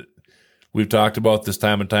 We've talked about this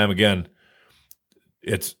time and time again.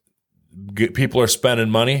 People are spending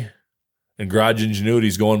money. And garage ingenuity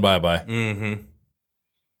is going bye-bye. Mm-hmm.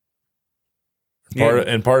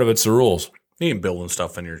 Part of it's the rules. You ain't building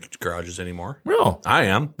stuff in your garages anymore. No. I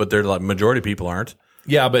am, but they're like majority of people aren't.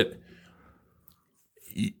 Yeah, but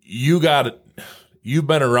you've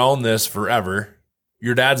been around this forever.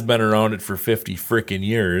 Your dad's been around it for 50 freaking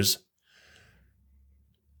years.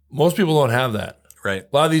 Most people don't have that. Right.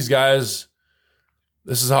 A lot of these guys,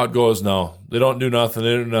 this is how it goes now. They don't do nothing.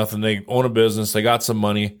 They own a business. They got some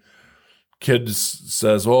money. Kid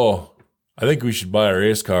says, "Oh, I think we should buy a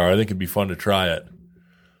race car. I think it'd be fun to try it."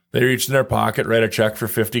 They reach in their pocket, write a check for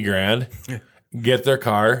 $50,000, get their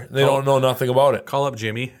car. They don't know nothing about it. Call up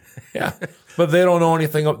Jimmy. Yeah, but they don't know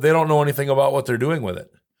anything. They don't know anything about what they're doing with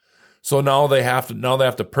it. So now they have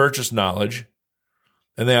to purchase knowledge,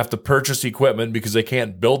 and they have to purchase equipment because they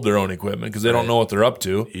can't build their own equipment because they don't know what they're up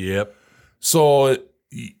to. Yep. So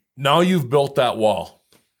now you've built that wall.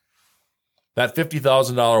 That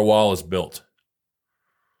 $50,000 wall is built.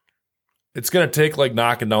 It's going to take like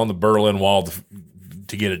knocking down the Berlin Wall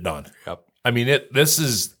to get it done. Yep. I mean,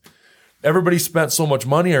 everybody spent so much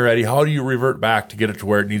money already. How do you revert back to get it to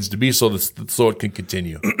where it needs to be so it can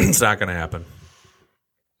continue? It's not going to happen.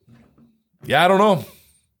 Yeah, I don't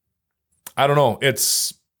know.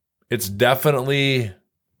 It's definitely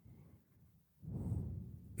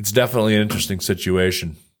an interesting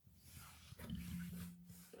situation.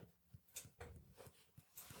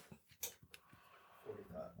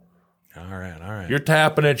 All right. You're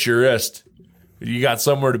tapping at your wrist. You got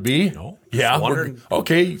somewhere to be? No. Yeah.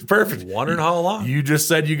 Okay, perfect. Wondering how long. You just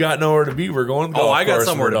said you got nowhere to be. We're going. I got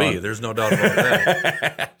somewhere to be. There's no doubt about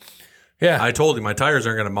that. Yeah. I told you my tires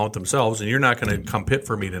aren't going to mount themselves, and you're not going to come pit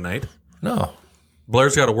for me tonight. No.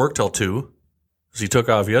 Blair's got to work till 2, because he took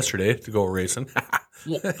off yesterday to go racing.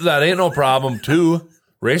 Well, that ain't no problem, too.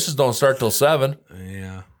 Races don't start till 7.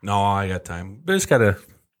 Yeah. No, I got time. But I just got to.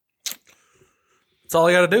 That's all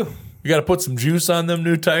I got to do. You got to put some juice on them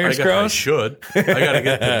new tires, I Kraus? should. I got to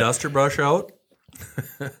get the duster brush out,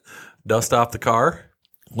 dust off the car.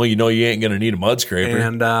 Well, you ain't going to need a mud scraper.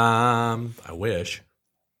 And I wish.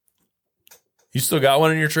 You still got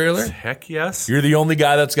one in your trailer? Heck yes. You're the only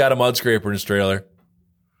guy that's got a mud scraper in his trailer.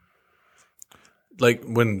 Like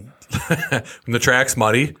when the track's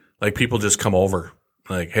muddy, like people just come over.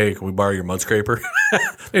 Like, hey, can we borrow your mud scraper?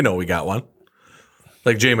 They know we got one.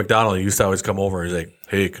 Like Jay McDonald used to always come over. He's like,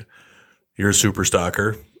 hey, you're a super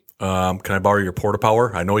stalker. Can I borrow your Porta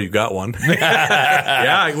Power? I know you got one.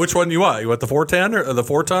 Yeah, which one you want? You want the 410 or the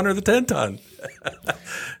 4-ton or the 10-ton?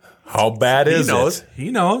 How bad is it?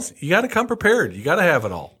 He knows. You got to come prepared. You got to have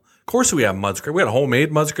it all. Of course, we have mud scrapers. We got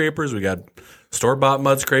homemade mud scrapers. We got store-bought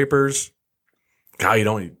mud scrapers. God, you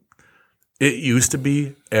don't. It used to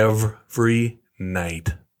be every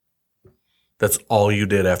night. That's all you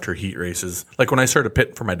did after heat races. Like when I started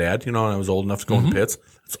pitting for my dad, when I was old enough to go in the pits,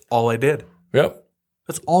 that's all I did. Yep.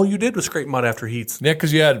 That's all you did was scrape mud after heats. Yeah,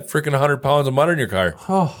 because you had freaking 100 pounds of mud in your car.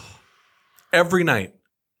 Oh, every night.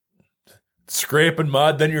 scraping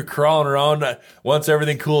mud. Then you're crawling around. Once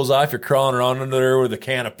everything cools off, you're crawling around under there with a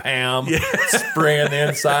can of Pam, spraying the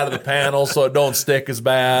inside of the panel so it don't stick as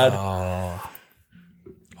bad.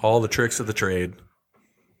 All the tricks of the trade.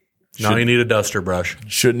 Now you need a duster brush.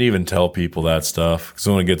 Shouldn't even tell people that stuff, because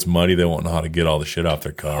when it gets muddy, they won't know how to get all the shit off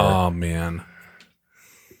their car. Oh, man.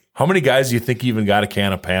 How many guys do you think even got a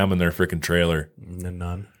can of Pam in their freaking trailer?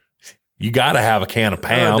 None. You got to have a can of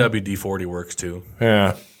Pam. WD-40 works, too.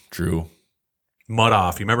 Yeah, true. Mud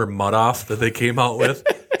Off. You remember Mud Off that they came out with?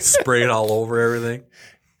 Sprayed all over everything.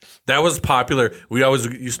 That was popular. We always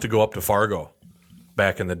used to go up to Fargo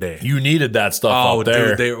back in the day. You needed that stuff out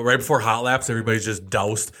there. Dude, right before Hot Laps, everybody's just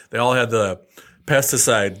doused. They all had the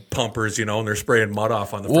pesticide pumpers, and they're spraying mud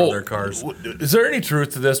off on the front of their cars. Is there any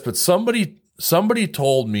truth to this? But somebody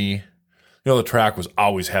told me, the track was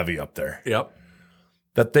always heavy up there. Yep.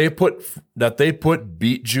 That they put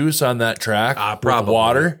beet juice on that track with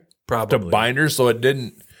water to binders, so it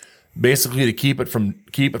didn't, basically to keep it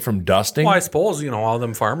from dusting. Well, I suppose all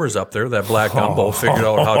them farmers up there, that black gumbo, figured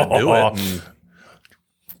out how to do it. And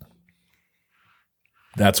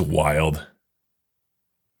that's wild.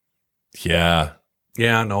 Yeah.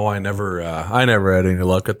 Yeah, no, I never had any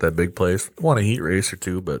luck at that big place. I won a heat race or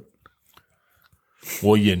two, but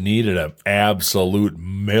well, you needed an absolute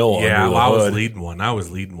mill. Yeah, under the I hood. was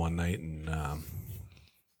leading one night and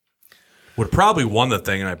would have probably won the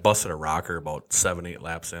thing, and I busted a rocker about 7-8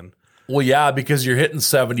 laps in. Well, yeah, because you're hitting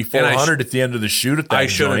 7,400 at the end of the shoot at that I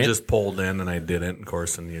should have joint. just pulled in, and I didn't, of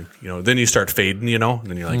course. And then you start fading, and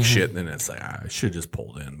then you're like, shit. And then it's like, I should have just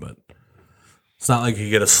pulled in, but it's not like you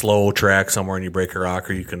get a slow track somewhere and you break a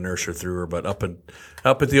rocker, you can nurse her through her. But up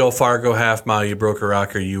at the old Fargo half mile, you broke a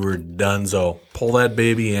rocker, you were donezo. Pull that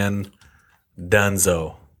baby in,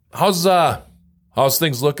 donezo. How's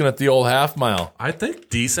things looking at the old half mile? I think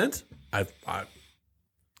decent.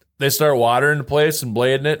 They start watering the place and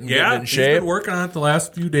blading it and getting it in shape. He's been working on it the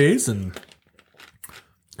last few days and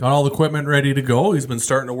got all the equipment ready to go. He's been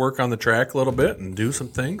starting to work on the track a little bit and do some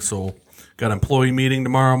things. So got an employee meeting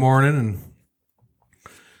tomorrow morning, and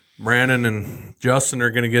Brandon and Justin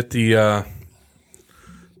are going to get the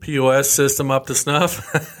POS system up to snuff.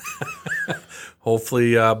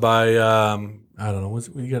 Hopefully by, I don't know,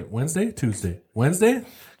 we got Wednesday? Tuesday? Wednesday?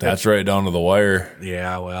 That's right down to the wire.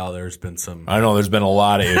 Yeah, well, there's been some. I know there's been a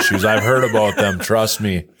lot of issues. I've heard about them. Trust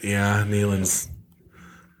me. Yeah, Nealon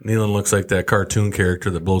looks like that cartoon character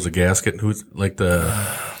that blows a gasket. Who's like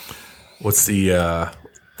what's the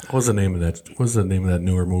name of that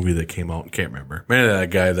newer movie that came out? Can't remember. Man, that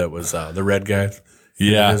guy that was the red guy.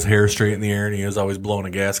 Yeah, his hair straight in the air, and he was always blowing a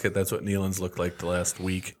gasket. That's what Nealon's looked like the last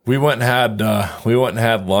week. We went and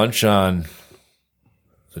had lunch on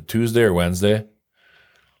Tuesday or Wednesday.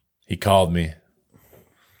 He called me.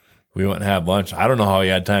 We went and had lunch. I don't know how he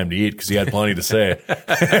had time to eat because he had plenty to say.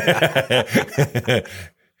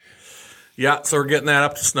 Yeah, so we're getting that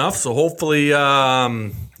up to snuff. So hopefully,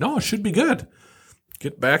 it should be good.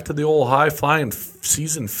 Get back to the old high flying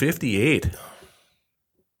season 58.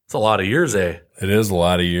 It's a lot of years, eh? It is a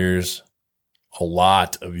lot of years. A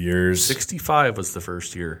lot of years. 65 was the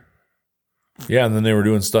first year. Yeah, and then they were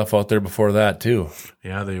doing stuff out there before that, too.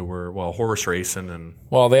 Yeah, they were, horse racing and...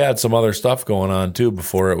 Well, they had some other stuff going on, too,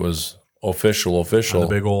 before it was official. The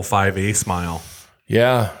big old 5/8 mile.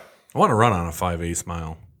 Yeah. I want to run on a 5/8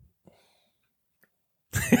 mile.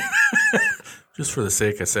 Just for the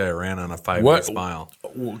sake, I say I ran on a 5/8 mile.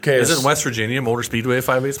 Okay. Is it in West Virginia, Motor Speedway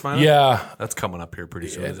 5/8 mile? Yeah. That's coming up here pretty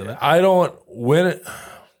soon, isn't it?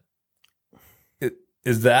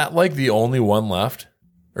 Is that like the only one left?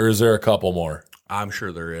 Or is there a couple more? I'm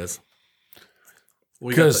sure there is.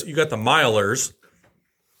 Well, you got the milers,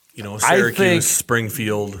 Syracuse,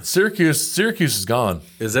 Springfield. Syracuse is gone.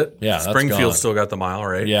 Is it? Yeah, Springfield still got the mile,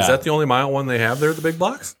 right? Yeah. Is that the only mile one they have there, the big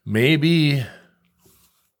blocks? Maybe.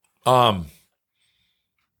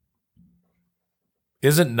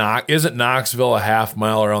 Isn't Knoxville a half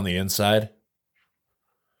mile around the inside?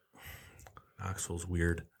 Knoxville's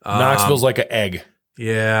weird. Knoxville's like an egg.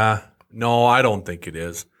 Yeah. No, I don't think it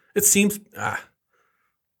is. It seems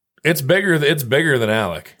it's bigger than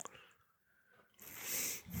Alec,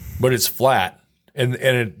 but it's flat, and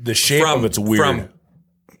the shape of it's weird. From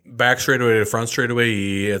back straightaway to front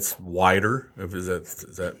straightaway, it's wider. Is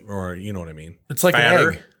that or you know what I mean? It's like fatter.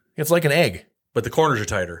 an egg. It's like an egg, but the corners are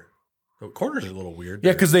tighter. The corners are a little weird.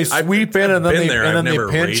 Yeah, because they sweep in and then they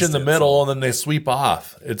pinch in the middle so. and then they sweep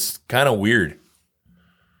off. It's kind of weird.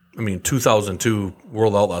 I mean, 2002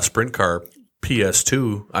 World Outlaw Sprint Car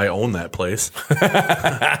PS2. I own that place.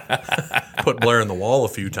 Put Blair in the wall a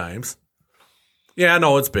few times. Yeah,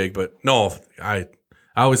 no, it's big, but no, I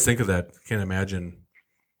always think of that. Can't imagine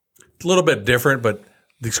little bit different, but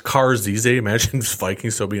these cars these days, imagine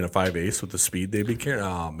Vikings still being a 5/8 with the speed they'd be carrying.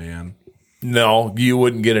 Oh, man. No, you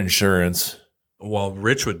wouldn't get insurance. Well,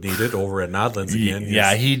 Rich would need it over at Nodlands again.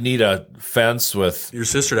 Yeah, he'd need a fence with... Your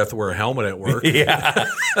sister'd have to wear a helmet at work. Yeah.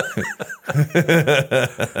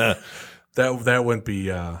 That wouldn't be...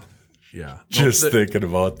 yeah. Just thinking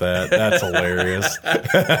about that. That's hilarious.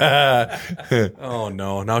 Oh,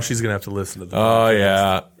 no. Now she's going to have to listen to that. Oh,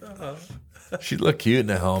 yeah. She'd look cute in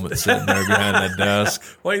a helmet sitting there behind that desk.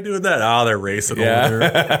 Why are you doing that? Oh, they're racing over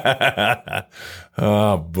there.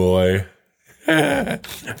 Oh, boy.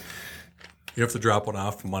 You have to drop one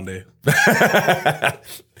off Monday.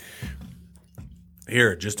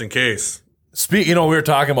 Here, just in case. We were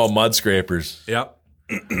talking about mud scrapers. Yep.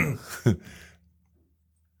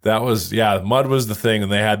 That was, mud was the thing,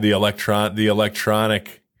 and they had the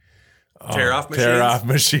electronic tear-off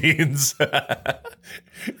machines.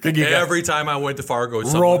 Every time I went to Fargo,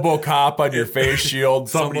 RoboCop on your face shield.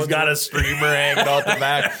 Somebody's got a streamer hanging out the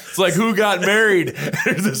back. It's like, who got married?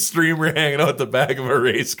 There's a streamer hanging out the back of a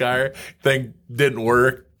race car. Thing didn't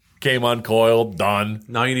work. Came uncoiled. Done.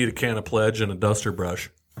 Now you need a can of Pledge and a duster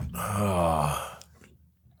brush.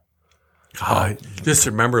 God, just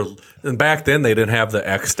remember, and back then they didn't have the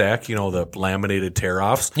X stack, the laminated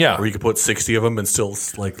tear-offs. Yeah. Where you could put 60 of them and still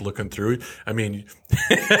looking through. I mean,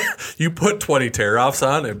 you put 20 tear-offs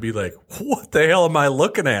on, it'd be like, what the hell am I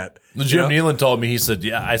looking at? Jim Nealon told me, he said,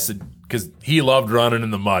 I said, because he loved running in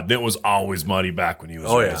the mud. And it was always muddy back when he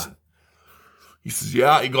was racing. He says,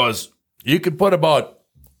 he goes, you could put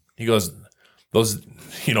those,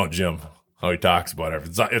 Jim, how he talks about it.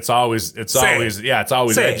 It's always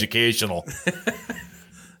educational.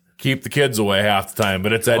 Keep the kids away half the time,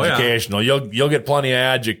 but it's educational. You'll get plenty of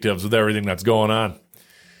adjectives with everything that's going on.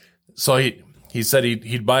 So he said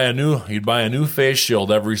he'd buy a new face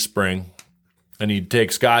shield every spring, and he'd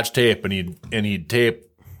take Scotch tape and he'd tape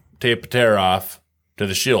a tear off to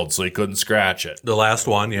the shield so he couldn't scratch it. The last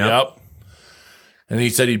one, yeah. Yep. And he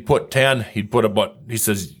said he'd put 10. He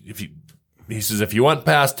says if you went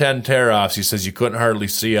past 10 tear-offs, he says you couldn't hardly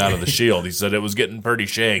see out of the shield. He said it was getting pretty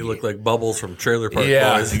shaggy. You look like Bubbles from Trailer Park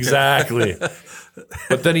Yeah, Boys. exactly.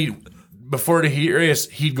 But then before the heat race,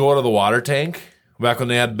 he'd go to the water tank. Back when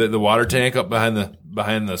they had the water tank up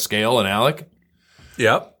behind the scale in Alec.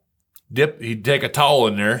 Yep. He'd take a towel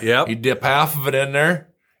in there. Yep. He'd dip half of it in there,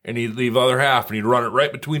 and he'd leave the other half, and he'd run it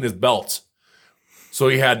right between his belts. So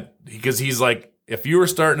because he's like, if you were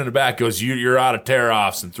starting in the back, he goes, you're out of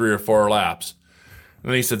tear-offs in 3 or 4 laps. And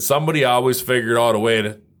then he said somebody always figured out a way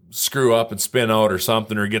to screw up and spin out or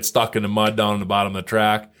something, or get stuck in the mud down in the bottom of the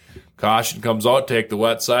track. Caution comes out, take the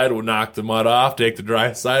wet side, would knock the mud off, take the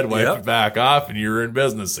dry side, wipe it back off, and you're in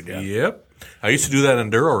business again. Yep. I used to do that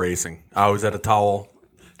in enduro racing. I always had a towel,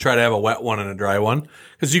 try to have a wet one and a dry one.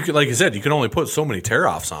 Because you could, like you said, you can only put so many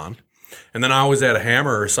tear-offs on. And then I always had a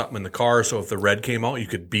hammer or something in the car, so if the red came out, you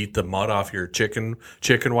could beat the mud off your chicken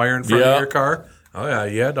wire in front of your car. Oh yeah,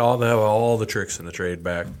 you had all the tricks in the trade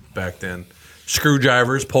back then.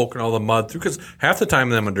 Screwdrivers poking all the mud through, because half the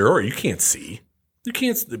time in them enduro you can't see.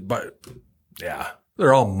 But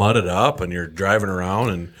they're all mudded up, and you're driving around,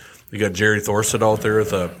 and you got Jerry Thorstad out there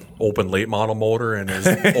with a open late model motor and his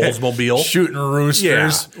Oldsmobile shooting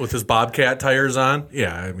roosters with his Bobcat tires on.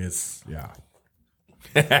 Yeah, I mean Yeah.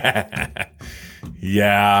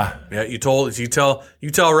 You tell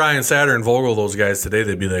Ryan Satter and Vogel, those guys today,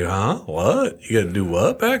 they'd be like, huh? What? You got to do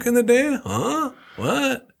what back in the day? Huh?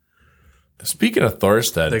 What? Speaking of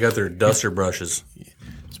Thorstad. They got their duster brushes.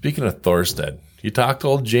 Speaking of Thorstad, you talked to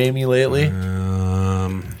old Jamie lately?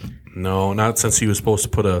 No, not since he was supposed to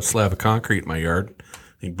put a slab of concrete in my yard.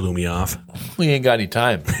 He blew me off. We ain't got any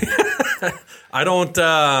time. I don't,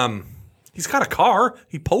 he's got a car.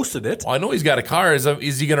 He posted it. Well, I know he's got a car. Is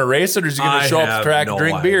he going to race it, or is he going to show up to the track and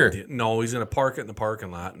drink beer? No, he's going to park it in the parking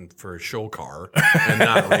lot for a show car and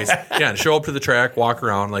not race. Yeah, and show up to the track, walk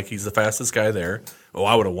around like he's the fastest guy there. Oh,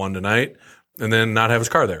 I would have won tonight. And then not have his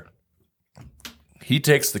car there. He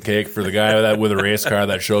takes the cake for the guy with a race car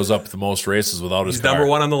that shows up to the most races without his car. He's number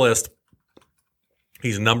one on the list.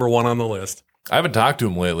 He's number one on the list. I haven't talked to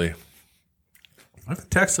him lately. I've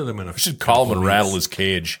texted him in a. We should call him and rattle his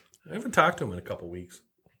cage. I haven't talked to him in a couple weeks.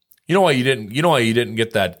 You know why you didn't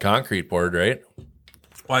get that concrete poured, right?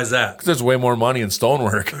 Why is that? Because there's way more money in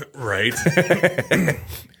stonework. Right.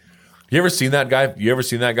 You ever seen that guy? You ever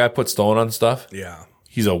seen that guy put stone on stuff? Yeah.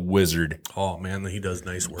 He's a wizard. Oh man, he does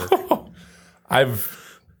nice work.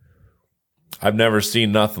 I've never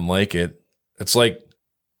seen nothing like it. It's like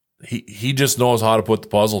he just knows how to put the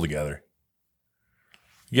puzzle together.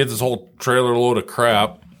 You get this whole trailer load of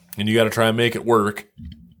crap, and you got to try and make it work.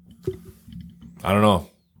 I don't know.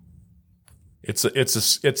 It's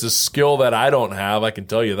a skill that I don't have. I can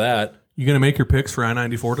tell you that. You going to make your picks for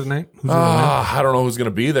I-94 tonight? Who's gonna win? I don't know who's going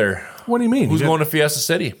to be there. What do you mean? Who's going to Fiesta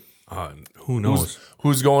City? Who knows?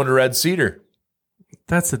 Who's going to Red Cedar?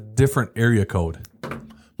 That's a different area code.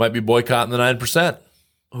 Might be boycotting the 9%.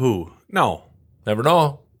 Who? No. Never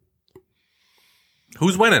know.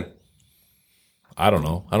 Who's winning? I don't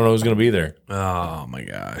know. I don't know who's going to be there. Oh, my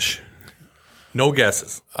gosh. No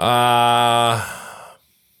guesses.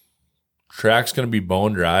 Track's going to be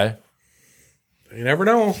bone dry. You never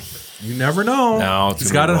know. You never know. No,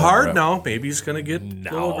 he's got it hard now. Maybe he's going to get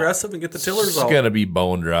a little aggressive and get the tillers out. It's going to be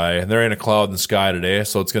bone dry. And there ain't a cloud in the sky today,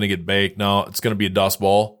 so it's going to get baked. No, it's going to be a dust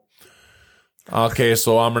bowl. Okay,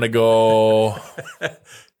 so I'm going to go.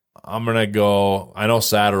 I know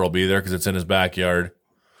Satter will be there because it's in his backyard.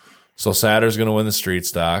 So Satter's going to win the street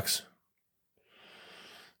stocks.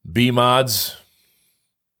 B-Mods.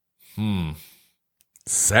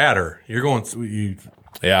 Satter. You're going.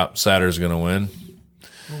 Yeah, Satter's going to win.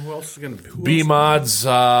 Who else is going to be? B-Mods.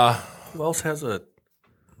 Who else has a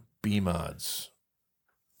B-Mods?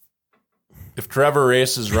 If Trevor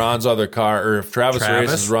races Ron's other car, or if Travis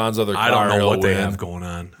races Ron's other car, I don't know what he'll they win. have going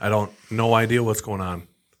on. No idea what's going on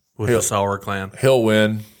with the Sauer clan. He'll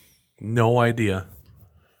win. No idea.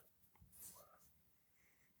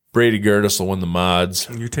 Brady Gertis will win the mods.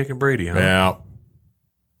 You're taking Brady, huh?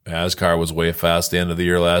 Yeah, his car was way fast the end of the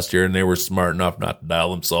year last year, and they were smart enough not to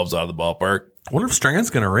dial themselves out of the ballpark. I wonder if Strand's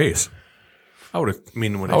going to race. I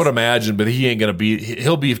would imagine, but he ain't going to be.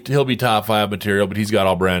 He'll be top 5 material, but he's got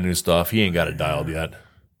all brand new stuff. He ain't got it dialed yet.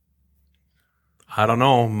 I don't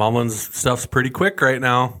know. Mullins' stuff's pretty quick right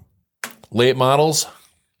now. Late models.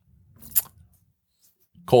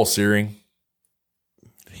 Cole Searing.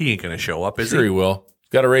 He ain't going to show up, is Sure he will.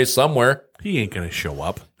 Got to race somewhere. He ain't going to show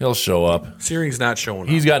up. He'll show up. Searing's not showing up.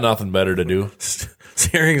 He's got nothing better to do.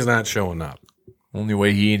 Searing's not showing up. Only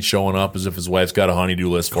way he ain't showing up is if his wife's got a honey-do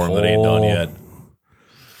list for him that ain't done yet.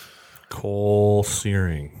 Cole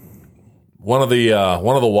Searing. One of the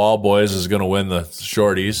Wall boys is going to win the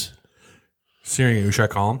shorties. Searing, who should I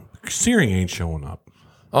call him? Searing ain't showing up.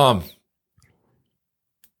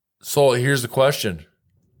 So here's the question.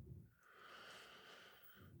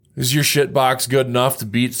 Is your shit box good enough to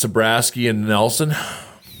beat Sabraski and Nelson?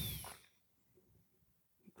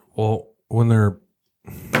 Well, when they're...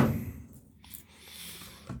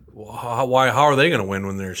 How are they going to win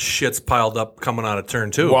when there's shit's piled up coming out of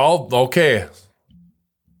turn 2? Well, okay.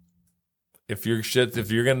 If you're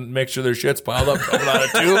going to make sure there's shit's piled up coming out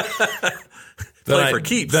of 2, play for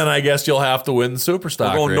keeps. Then I guess you'll have to win the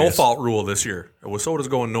Superstock We're going race. no fault rule this year. Soda's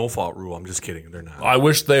going no fault rule. I'm just kidding. They're not. I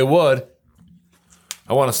wish they would.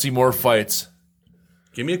 I want to see more fights.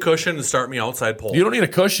 Give me a cushion and start me outside pole. You don't need a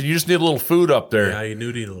cushion. You just need a little food up there. Yeah, you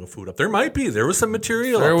do need a little food up. There might be. There was some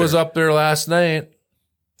material There up was there. up there last night.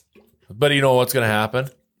 But you know what's going to happen?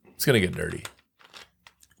 It's going to get dirty.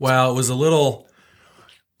 Well, it was a little...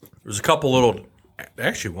 There was a couple little...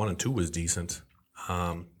 Actually, 1 and 2 was decent.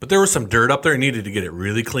 But there was some dirt up there. You needed to get it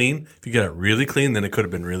really clean. If you get it really clean, then it could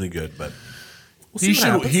have been really good. But we'll see what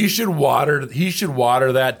happens. He should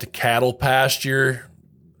water that to cattle pasture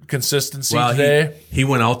consistency today. He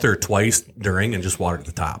went out there twice during and just watered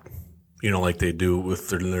the top. You know, like they do with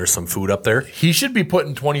there's some food up there. He should be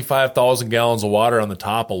putting 25,000 gallons of water on the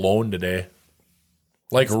top alone today.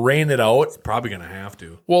 Like rain it out. Probably going to have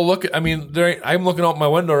to. Well, look, I'm looking out my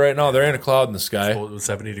window right now. There ain't a cloud in the sky. So it was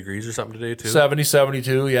 70 degrees or something today, too? 70,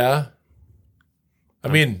 72, yeah.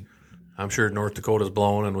 I'm sure North Dakota's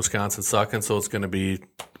blowing and Wisconsin's sucking, so it's going to be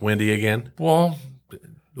windy again. Well, it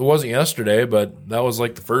wasn't yesterday, but that was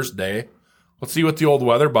like the first day. Let's see what the old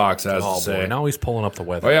weather box has to say. Boy, now he's pulling up the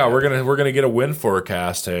weather. Oh yeah, we're gonna get a wind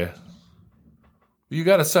forecast. Hey, you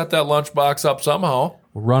got to set that lunchbox up somehow.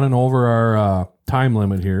 We're running over our time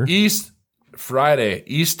limit here. Friday,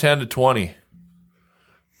 east 10 to 20.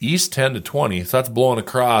 East 10 to 20. So that's blowing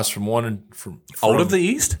across from out of the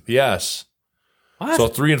east. Yes. What? So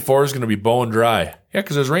 3 and 4 is going to be bone dry. Yeah,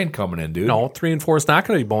 because there's rain coming in, dude. No, 3 and 4 is not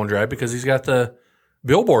going to be bone dry because he's got the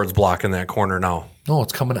billboards blocking that corner now. No,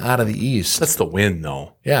 it's coming out of the east. That's the wind,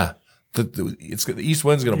 though. Yeah, the east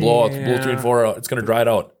wind's going to blow out, blow 3 and 4 out. It's going to dry it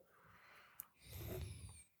out.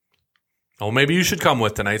 Oh, maybe you should come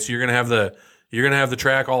with tonight. So you're going to have the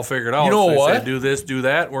track all figured out. You know so what? Say, do this, do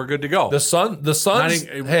that. We're good to go. The sun's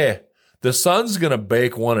going to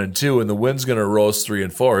bake 1 and 2, and the wind's going to roast 3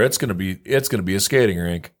 and 4. It's going to be a skating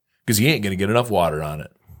rink because you ain't going to get enough water on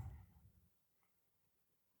it.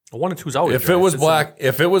 1 and 2's always If dry. it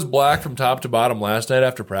was black from top to bottom last night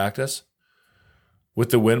after practice, with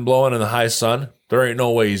the wind blowing and the high sun, there ain't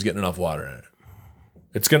no way he's getting enough water in it.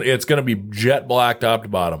 It's gonna be jet black top to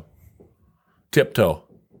bottom. tiptoe.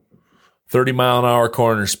 30-mile-an-hour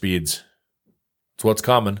corner speeds. It's what's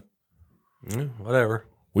coming. Whatever.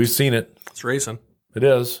 We've seen it. It's racing. It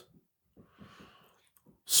is.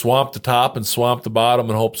 Swamp the top and swamp the bottom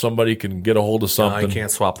and hope somebody can get a hold of No, something. you can't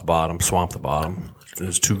swamp the bottom.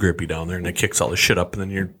 It's too grippy down there, and it kicks all the shit up, and then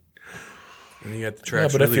you got the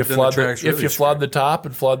tracks. Yeah, but if you flood the top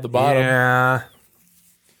and flood the bottom, yeah,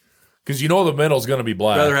 because you know the middle's going to be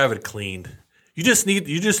black. I'd rather have it cleaned. You just need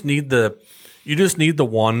the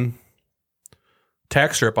one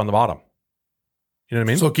tack strip on the bottom. You know what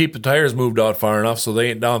I mean? So keep the tires moved out far enough so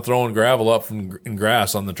they ain't down throwing gravel up from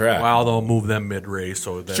grass on the track. Well, they'll move them mid-race,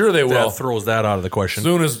 so sure they will. That throws that out of the question.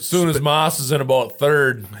 Soon as Moss is in about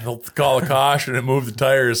third, he'll call a caution and move the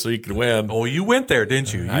tires so he can win. Oh, you went there,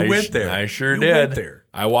 didn't you? You went there. I sure you did. Went there.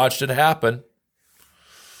 I watched it happen.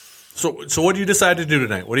 So what do you decide to do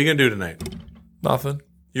tonight? What are you going to do tonight? Nothing.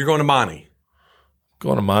 You're going to Monty.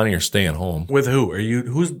 Going to Monty or staying home. With who?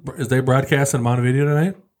 Is they broadcasting Montevideo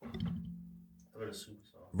tonight?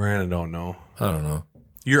 Brandon don't know. I don't know.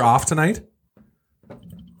 You're off tonight?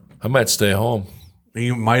 I might stay home.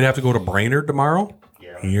 You might have to go to Brainerd tomorrow?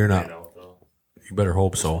 Yeah. You're not. You better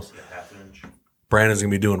hope so. Brandon's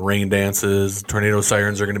going to be doing rain dances. Tornado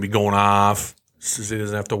sirens are going to be going off. So he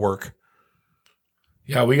doesn't have to work.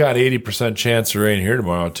 Yeah, we got 80% chance of rain here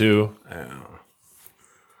tomorrow, too.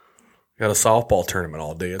 Got a softball tournament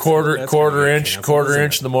all day. Quarter inch in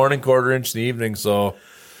the morning, quarter inch in the evening, so...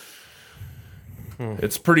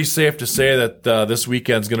 It's pretty safe to say that this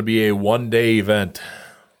weekend's going to be a one-day event.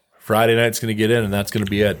 Friday night's going to get in, and that's going to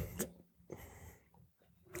be it.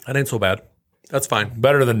 That ain't so bad. That's fine.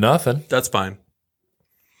 Better than nothing. That's fine.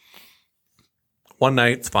 One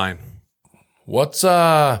night's fine. What's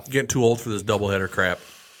Getting too old for this doubleheader crap.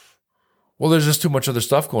 Well, there's just too much other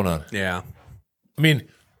stuff going on. Yeah. I mean,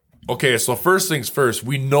 okay, so first things first,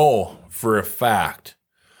 we know for a fact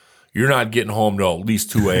you're not getting home till at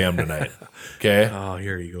least 2 a.m. tonight. Okay? Oh,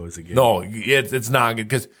 here he goes again. No, it's not good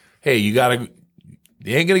because hey,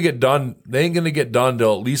 they ain't gonna get done. They ain't gonna get done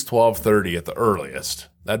till at least 12:30 at the earliest.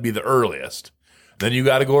 That'd be the earliest. Then you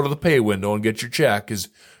got to go to the pay window and get your check. Because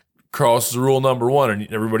cross is rule number one,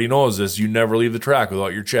 and everybody knows this. You never leave the track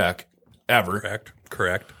without your check, ever.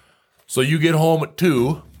 Correct. So you get home at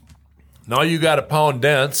 2. Now you got to pound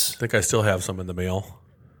dents. I think I still have some in the mail.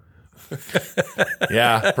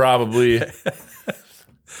 Yeah, probably.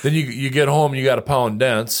 Then you get home and you got to pound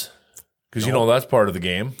dents because you know that's part of the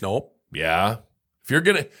game. Nope. Yeah. If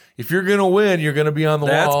you're gonna win, you're gonna be on the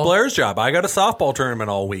That's wall. Blair's job. I got a softball tournament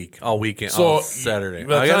all weekend, all Saturday.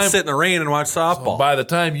 I got to sit in the rain and watch softball. So by the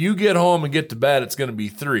time you get home and get to bed, it's gonna be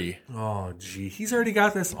 3. Oh, gee, he's already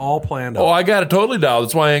got this all planned out. Oh, I got it totally dialed.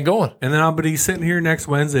 That's why I ain't going. And then but he's sitting here next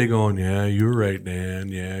Wednesday going, "Yeah, you were right, Dan.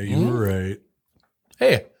 Yeah, you were right."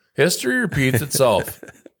 Hey, history repeats itself.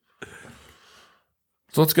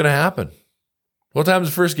 So what's gonna happen? What time's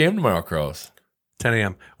the first game tomorrow, Crows? 10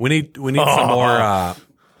 a.m. We need some more.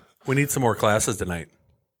 We need some more classes tonight.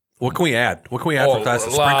 What can we add? What can we add for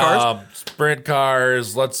classes? Sprint cars. Sprint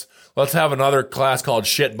cars. Let's have another class called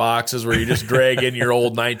shit boxes where you just drag in your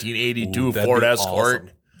old 1982 Ford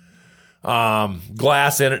Escort. Awesome.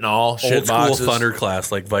 Glass in it and all. Shit boxes. Old school Thunder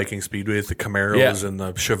class like Viking Speedways, the Camaros and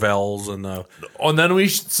the Chevelles and the. And then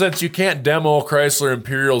since you can't demo Chrysler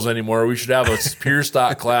Imperials anymore, we should have a pure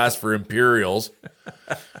stock class for Imperials.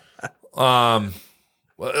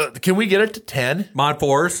 Can we get it to 10? Mod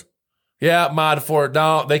 4s? Yeah, Mod 4.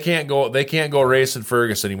 No, they can't go racing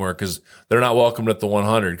Fergus anymore because they're not welcomed at the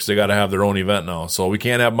 100 because they got to have their own event now. So we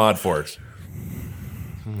can't have Mod 4s.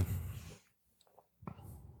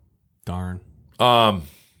 Darn. Road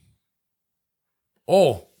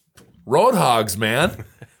hogs, man.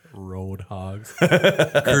 Road hogs.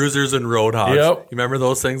 Cruisers and road hogs. Yep. You remember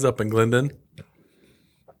those things up in Glendon?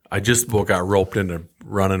 I just got roped into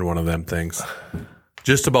running one of them things.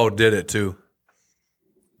 Just about did it too.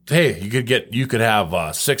 Hey, you could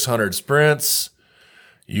have 600 sprints.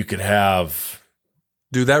 You could have.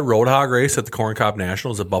 Dude, that road hog race at the Corn Cob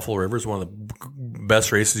Nationals at Buffalo River is one of the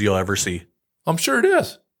best races you'll ever see. I'm sure it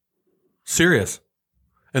is. Serious.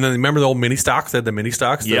 And then remember the old mini stocks? They had the mini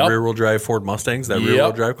stocks, the rear wheel drive Ford Mustangs, that rear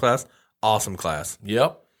wheel drive class. Awesome class.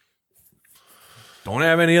 Yep. Don't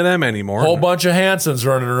have any of them anymore. Whole bunch of Hansons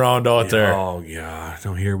running around out there. Oh, yeah.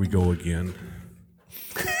 Now here we go again.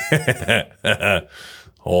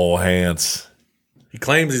 Oh, Hans. He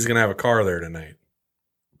claims he's going to have a car there tonight.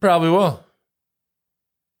 Probably will.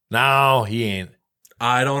 No, he ain't.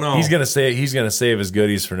 I don't know. He's gonna save his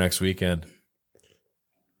goodies for next weekend.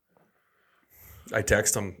 I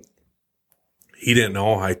text him. He didn't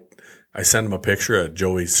know. I sent him a picture of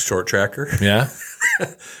Joey's short tracker. Yeah. I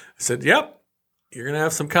said, "Yep, you're going to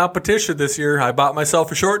have some competition this year. I bought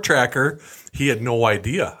myself a short tracker. He had no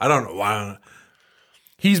idea. I don't know why.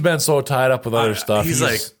 He's been so tied up with other stuff. He's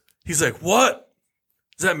like, what?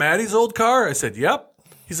 Is that Maddie's old car? I said, yep.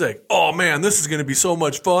 He's like, oh, man, this is going to be so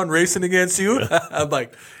much fun racing against you. I'm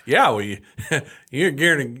like, yeah, well, you're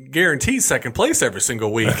guaranteed second place every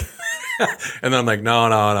single week. And then I'm like,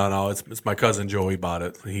 no. It's my cousin Joey bought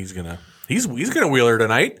it. He's gonna wheel her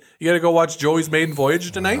tonight. You got to go watch Joey's maiden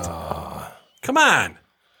voyage tonight. Come on.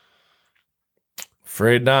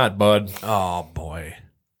 Afraid not, bud. Oh boy,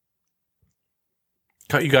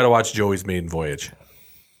 you got to watch Joey's maiden voyage.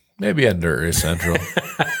 Maybe on Dirt Race Central.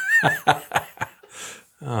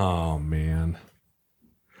 Oh man.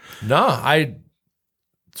 No,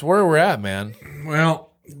 it's where we're at, man.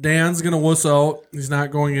 Well, Dan's gonna wuss out. He's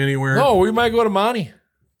not going anywhere. No, we might go to Monty.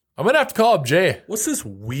 I'm gonna have to call up Jay. What's this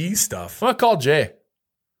wee stuff? I'm gonna call Jay.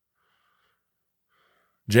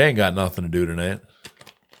 Jay ain't got nothing to do tonight.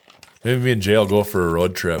 Maybe me and Jay will go for a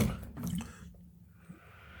road trip.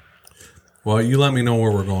 Well, you let me know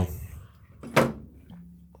where we're going.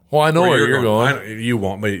 Well, I know where you're going. You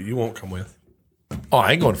won't, but you won't come with. Oh,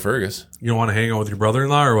 I ain't going to Fergus. You don't want to hang out with your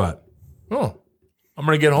brother-in-law or what? Oh, I'm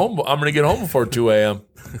gonna get home. I'm gonna get home before 2 a.m.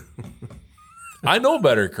 I know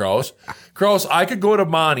better, Kraus. Kraus, I could go to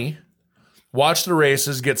Monty, watch the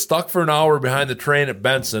races, get stuck for an hour behind the train at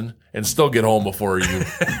Benson, and still get home before you.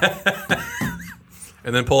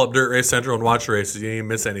 And then pull up Dirt Race Central and watch the races. You didn't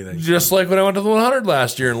miss anything. Just like when I went to the 100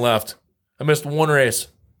 last year and left. I missed one race.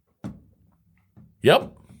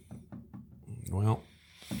 Yep. Well.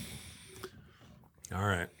 All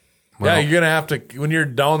right. Well, yeah, you're going to have to, when you're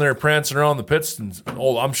down there prancing around the pits,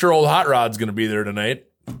 I'm sure old Hot Rod's going to be there tonight.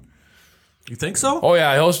 You think so? Oh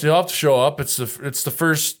yeah, he'll have to show up. It's the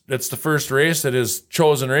first race at his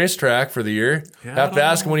chosen racetrack for the year. Yeah, have to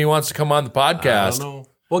ask him when he wants to come on the podcast. I don't know.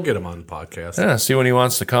 We'll get him on the podcast. Yeah, see when he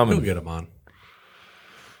wants to come. We'll get him on.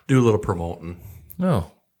 Do a little promoting.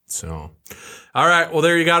 No. So, all right. Well,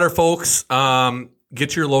 there you got her, folks.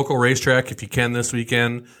 Get your local racetrack if you can this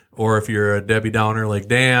weekend, or if you're a Debbie Downer like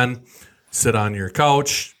Dan, sit on your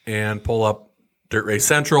couch and pull up Dirt Race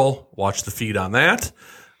Central. Watch the feed on that.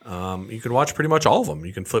 You can watch pretty much all of them.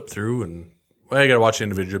 You can flip through and, well, you got to watch the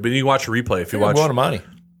individual, but you can watch a replay if you watch. Go to Monty.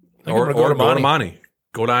 Or go to Monty.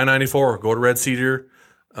 Go to I-94. Go to Red Cedar.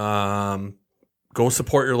 Go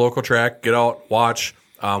support your local track. Get out. Watch.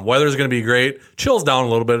 Weather's going to be great. Chills down a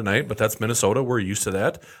little bit at night, but that's Minnesota. We're used to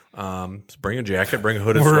that. Bring a jacket. Bring a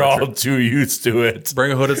hooded sweatshirt. We're all too used to it.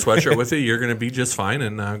 Bring a hooded sweatshirt with you. You're going to be just fine,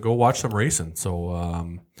 and go watch some racing.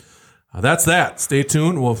 So that's that. Stay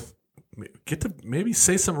tuned. We'll get to maybe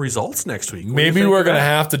say some results next week. Maybe we're going to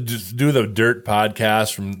have to do the Dirt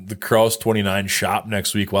podcast from the Kraus 29 shop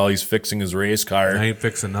next week while he's fixing his race car. I ain't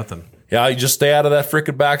fixing nothing. Yeah, you just stay out of that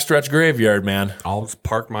frickin' backstretch graveyard, man. I'll just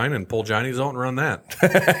park mine and pull Johnny's out and run that.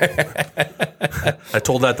 I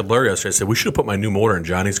told that to Blair yesterday. I said, we should have put my new motor in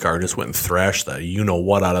Johnny's car and just went and thrashed the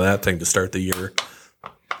you-know-what out of that thing to start the year.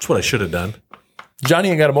 That's what I should have done. Johnny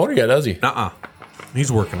ain't got a motor yet, does he?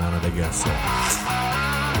 He's working on it, I guess. So.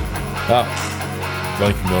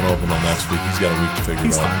 Like him don't open on next week. He's got a week to figure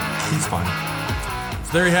it out. He's fine.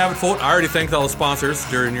 So there you have it, folks. I already thanked all the sponsors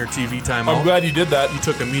during your TV timeout. I'm glad you did that. You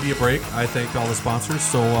took a media break. I thanked all the sponsors.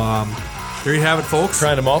 So there you have it, folks.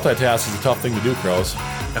 Trying to multitask is a tough thing to do, Kraus.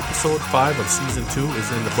 Episode 5 of Season 2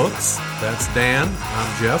 is in the books. That's Dan.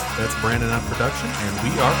 I'm Jeff. That's Brandon on production. And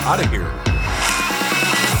we are out of here.